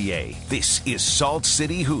the NBA. This is Salt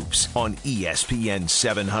City Hoops on ESPN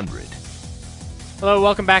 700. Hello,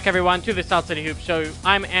 welcome back, everyone, to the Salt City Hoops Show.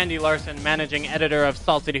 I'm Andy Larson, managing editor of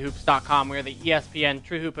SaltCityHoops.com. We're the ESPN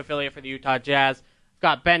True Hoop affiliate for the Utah Jazz. We've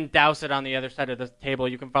got Ben Dowsett on the other side of the table.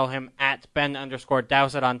 You can follow him at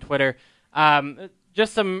Ben_Dowsett on Twitter.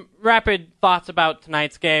 Just some rapid thoughts about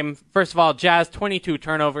tonight's game. First of all, Jazz 22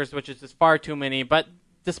 turnovers, which is just far too many. But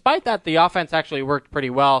despite that, the offense actually worked pretty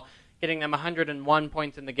well, getting them 101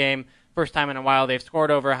 points in the game. First time in a while they've scored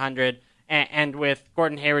over 100. And with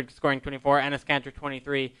Gordon Hayward scoring 24, Enes Kanter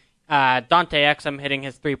 23, Dante Exum hitting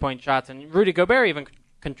his three-point shots, and Rudy Gobert even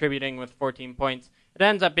contributing with 14 points. It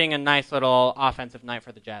ends up being a nice little offensive night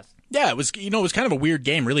for the Jazz. Yeah, it was kind of a weird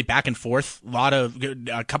game, really back and forth.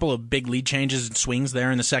 A couple of big lead changes and swings there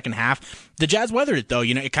in the second half. The Jazz weathered it, though.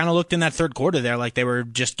 It kind of looked in that third quarter there like they were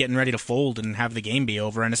just getting ready to fold and have the game be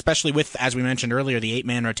over. And especially with, as we mentioned earlier, the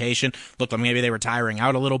 8-man rotation, looked like maybe they were tiring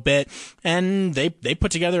out a little bit. And they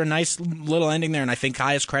put together a nice little ending there. And I think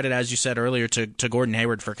highest credit, as you said earlier, to Gordon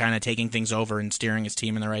Hayward for kind of taking things over and steering his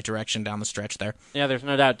team in the right direction down the stretch there. Yeah, there's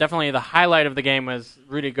no doubt. Definitely the highlight of the game was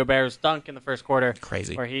Rudy Gobert's dunk in the first quarter.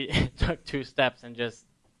 Crazy. Where he took 2 steps and just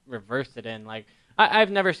reversed it in. Like,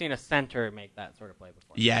 I've never seen a center make that sort of play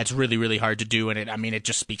before. Yeah, it's really, really hard to do, and it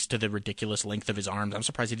just speaks to the ridiculous length of his arms. I'm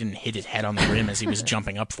surprised he didn't hit his head on the rim as he was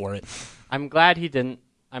jumping up for it. I'm glad he didn't.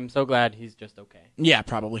 I'm so glad he's just okay. Yeah,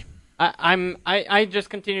 probably. I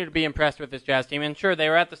just continue to be impressed with this Jazz team, and sure, they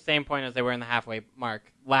were at the same point as they were in the halfway mark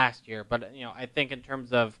last year, but I think in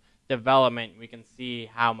terms of development, we can see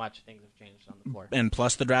how much things have changed on the floor. And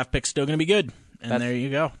plus, the draft pick's still going to be good. And there you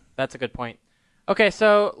go. That's a good point. Okay,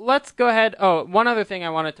 so let's go ahead. Oh, one other thing I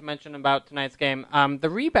wanted to mention about tonight's game. The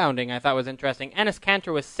rebounding I thought was interesting. Enes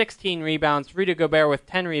Kanter with 16 rebounds, Rudy Gobert with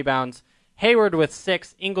 10 rebounds, Hayward with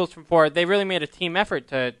 6, Ingles from 4. They really made a team effort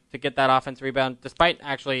to get that offensive rebound, despite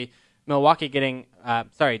actually Milwaukee getting,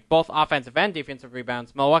 both offensive and defensive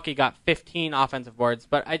rebounds. Milwaukee got 15 offensive boards,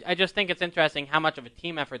 but I just think it's interesting how much of a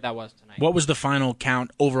team effort that was tonight. What was the final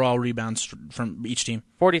count overall rebounds from each team?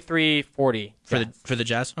 43-40. For the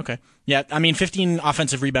Jazz? Okay. Yeah, 15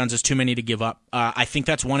 offensive rebounds is too many to give up. I think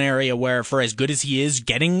that's one area where, for as good as he is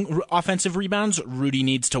getting offensive rebounds, Rudy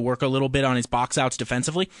needs to work a little bit on his box outs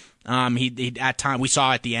defensively. He at time we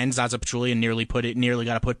saw at the end Zaza Pachulia nearly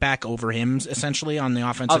got a putback over him essentially on the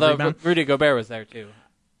offensive rebound. Rudy Gobert was there too.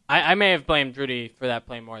 I may have blamed Rudy for that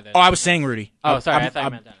play more than. Oh, I was saying Rudy. Oh, sorry, I thought you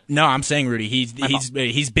meant Dennis. No, I'm saying Rudy.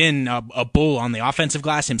 He's been a bull on the offensive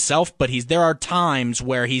glass himself, but there are times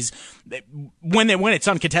where when it's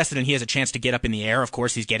uncontested and he has a chance to get up in the air. Of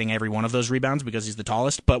course, he's getting every one of those rebounds because he's the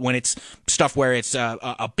tallest. But when it's stuff where it's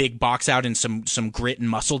a big box out and some grit and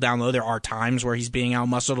muscle down low, there are times where he's being out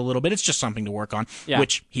muscled a little bit. It's just something to work on,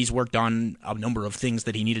 which he's worked on a number of things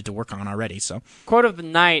that he needed to work on already. So, quote of the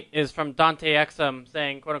night is from Dante Exum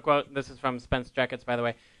saying, "quote unquote." This is from Spence Jackets, by the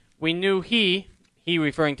way. "We knew he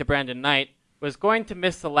referring to Brandon Knight, was going to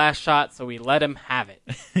miss the last shot, so we let him have it."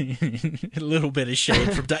 A little bit of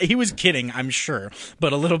shade from he was kidding, I'm sure,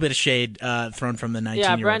 but a little bit of shade thrown from the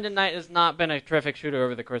 19-year-old. Yeah, Brandon Knight has not been a terrific shooter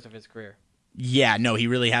over the course of his career. Yeah, no, he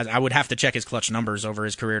really has. I would have to check his clutch numbers over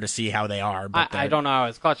his career to see how they are. But I don't know how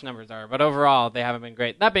his clutch numbers are, but overall, they haven't been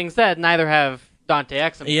great. That being said, neither have Dante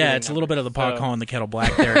Exum. Yeah, it's a little bit of the pot calling the kettle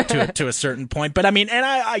black there to a certain point. But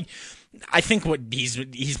I think what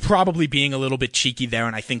he's probably being a little bit cheeky there,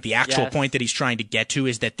 and I think the actual point that he's trying to get to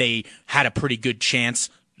is that they had a pretty good chance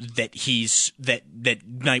that that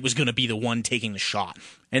Knight was going to be the one taking the shot,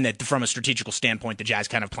 and that from a strategical standpoint, the Jazz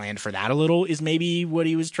kind of planned for that a little. Is maybe what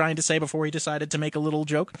he was trying to say before he decided to make a little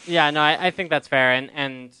joke. Yeah, no, I think that's fair,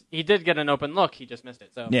 and he did get an open look, he just missed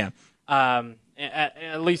it. So yeah,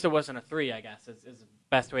 at least it wasn't a 3, I guess. Is the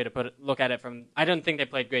best way to look at it. From I didn't think they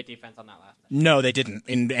played great defense on that last night. No, they didn't,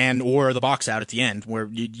 and or the box out at the end where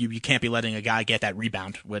you can't be letting a guy get that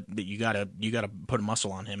rebound. You gotta put a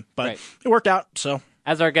muscle on him, but It worked out. So.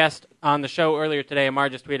 As our guest on the show earlier today, Amar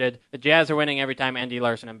just tweeted, "The Jazz are winning every time Andy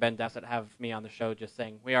Larson and Ben Dowsett have me on the show," just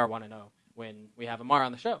saying, "We are 1-0." when we have Amar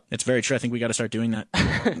on the show. It's very true. I think we got to start doing that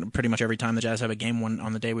pretty much every time the Jazz have a game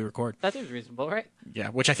on the day we record. That seems reasonable, right? Yeah,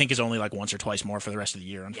 which I think is only like once or twice more for the rest of the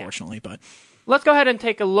year, unfortunately. Yeah. But let's go ahead and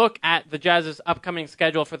take a look at the Jazz's upcoming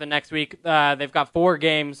schedule for the next week. They've got 3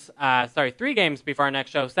 games before our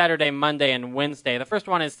next show, Saturday, Monday, and Wednesday. The first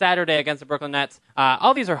one is Saturday against the Brooklyn Nets.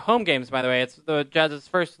 All these are home games, by the way. It's the Jazz's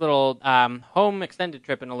first little home extended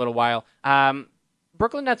trip in a little while.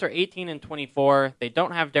 Brooklyn Nets are 18-24. They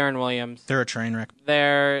don't have Darren Williams. They're a train wreck.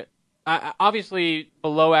 They're obviously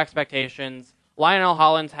below expectations. Lionel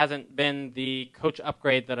Hollins hasn't been the coach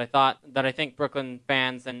upgrade that I think Brooklyn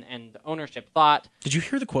fans and ownership thought. Did you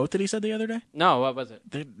hear the quote that he said the other day? No, what was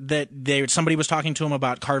it? Somebody was talking to him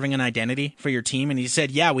about carving an identity for your team, and he said,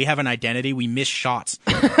 "Yeah, we have an identity. We miss shots."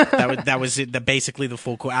 that was it. Basically the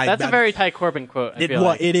full quote. That's a very Ty Corbin quote.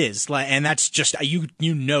 It is, and that's just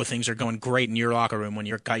you know things are going great in your locker room when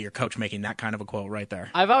you've got your coach making that kind of a quote right there.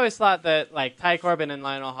 I've always thought that like Ty Corbin and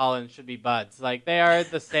Lionel Hollins should be buds. Like they are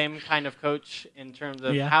the same kind of coach in terms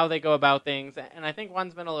of how they go about things, and I think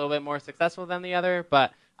one's been a little bit more successful than the other,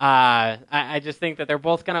 but I just think that they're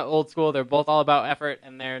both kind of old school. They're both all about effort,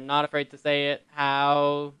 and they're not afraid to say it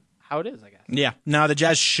how it is, I guess. Yeah. No, the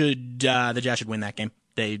Jazz should win that game.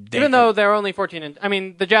 Even though they're only 14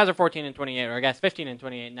 the Jazz are 14-28, or I guess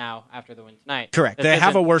 15-28 now after the win tonight. Correct. They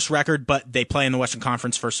have a worse record, but they play in the Western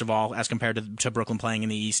Conference first of all, as compared to Brooklyn playing in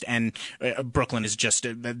the East. And Brooklyn is just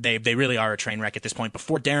they really are a train wreck at this point.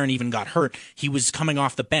 Before Darren even got hurt, he was coming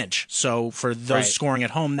off the bench. So for those scoring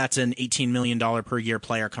at home, that's an $18 million per year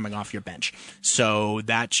player coming off your bench. So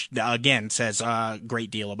that again says a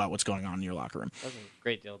great deal about what's going on in your locker room. That's a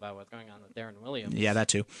great deal about what's going on with Darren Williams. Yeah, that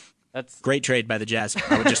too. That's great trade by the Jazz.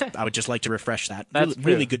 I would just like to refresh that. That's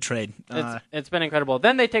really good trade. It's been incredible.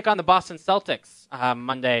 Then they take on the Boston Celtics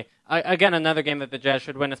Monday. Again, another game that the Jazz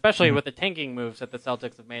should win, especially with the tanking moves that the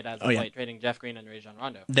Celtics have made as of late, trading Jeff Green and Rajon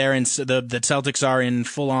Rondo. They're in the Celtics are in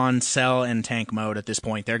full-on sell and tank mode at this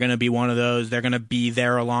point. They're going to be one of those. They're going to be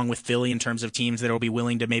there along with Philly in terms of teams that will be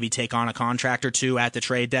willing to maybe take on a contract or two at the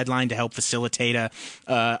trade deadline to help facilitate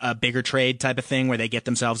a bigger trade type of thing where they get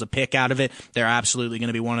themselves a pick out of it. They're absolutely going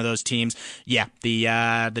to be one of those teams. Yeah,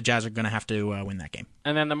 the Jazz are going to have to win that game.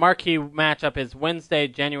 And then the marquee matchup is Wednesday,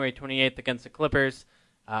 January 28th against the Clippers.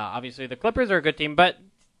 Obviously, the Clippers are a good team, but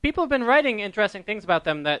people have been writing interesting things about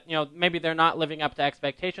them that, maybe they're not living up to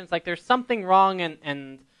expectations. Like there's something wrong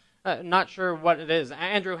and not sure what it is.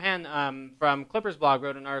 Andrew Han from Clippers blog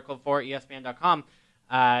wrote an article for ESPN.com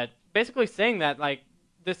basically saying that like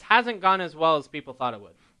this hasn't gone as well as people thought it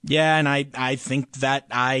would. Yeah, and I think that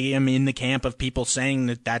I am in the camp of people saying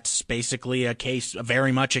that that's basically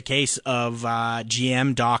very much a case of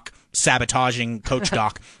GM Doc sabotaging Coach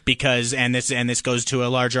Doc because and this goes to a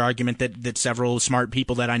larger argument that several smart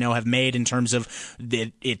people that I know have made in terms of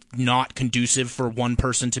it not conducive for one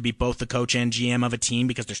person to be both the coach and GM of a team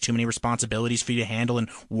because there's too many responsibilities for you to handle and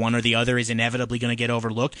one or the other is inevitably going to get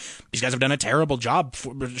overlooked. These guys have done a terrible job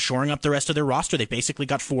for shoring up the rest of their roster. They basically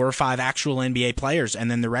got 4 or 5 actual NBA players and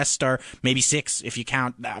then the rest are maybe 6 if you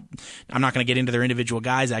count. I'm not going to get into their individual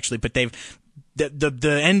guys actually, but the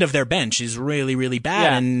end of their bench is really, really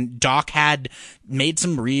bad, and Doc had made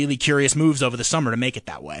some really curious moves over the summer to make it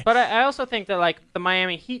that way. But I also think that like the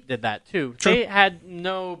Miami Heat did that too. True. They had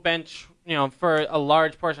no bench, for a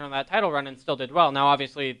large portion of that title run and still did well. Now,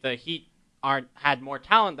 obviously, the Heat had more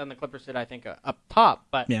talent than the Clippers did, I think, up top.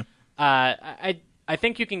 But I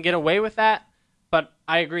think you can get away with that. But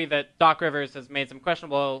I agree that Doc Rivers has made some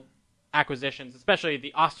questionable acquisitions, especially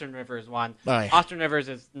the Austin Rivers one. Oh, yeah. Austin Rivers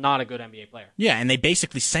is not a good NBA player. Yeah, and they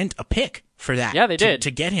basically sent a pick for that. Yeah, they did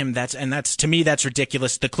to get him. That's to me that's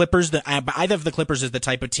ridiculous. The Clippers, either of the Clippers is the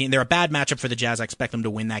type of team. They're a bad matchup for the Jazz. I expect them to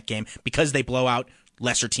win that game because they blow out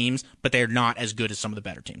lesser teams, but they're not as good as some of the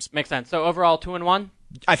better teams. Makes sense. So overall, 2-1.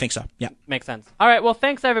 I think so. Yeah, makes sense. All right. Well,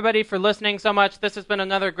 thanks everybody for listening so much. This has been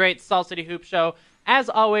another great Salt City Hoop show. As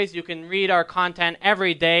always, you can read our content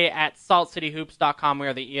every day at saltcityhoops.com. We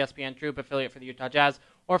are the ESPN Troop affiliate for the Utah Jazz.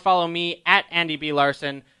 Or follow me at Andy B.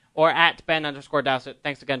 Larson or at Ben_Dowsett.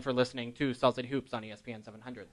 Thanks again for listening to Salt City Hoops on ESPN 700.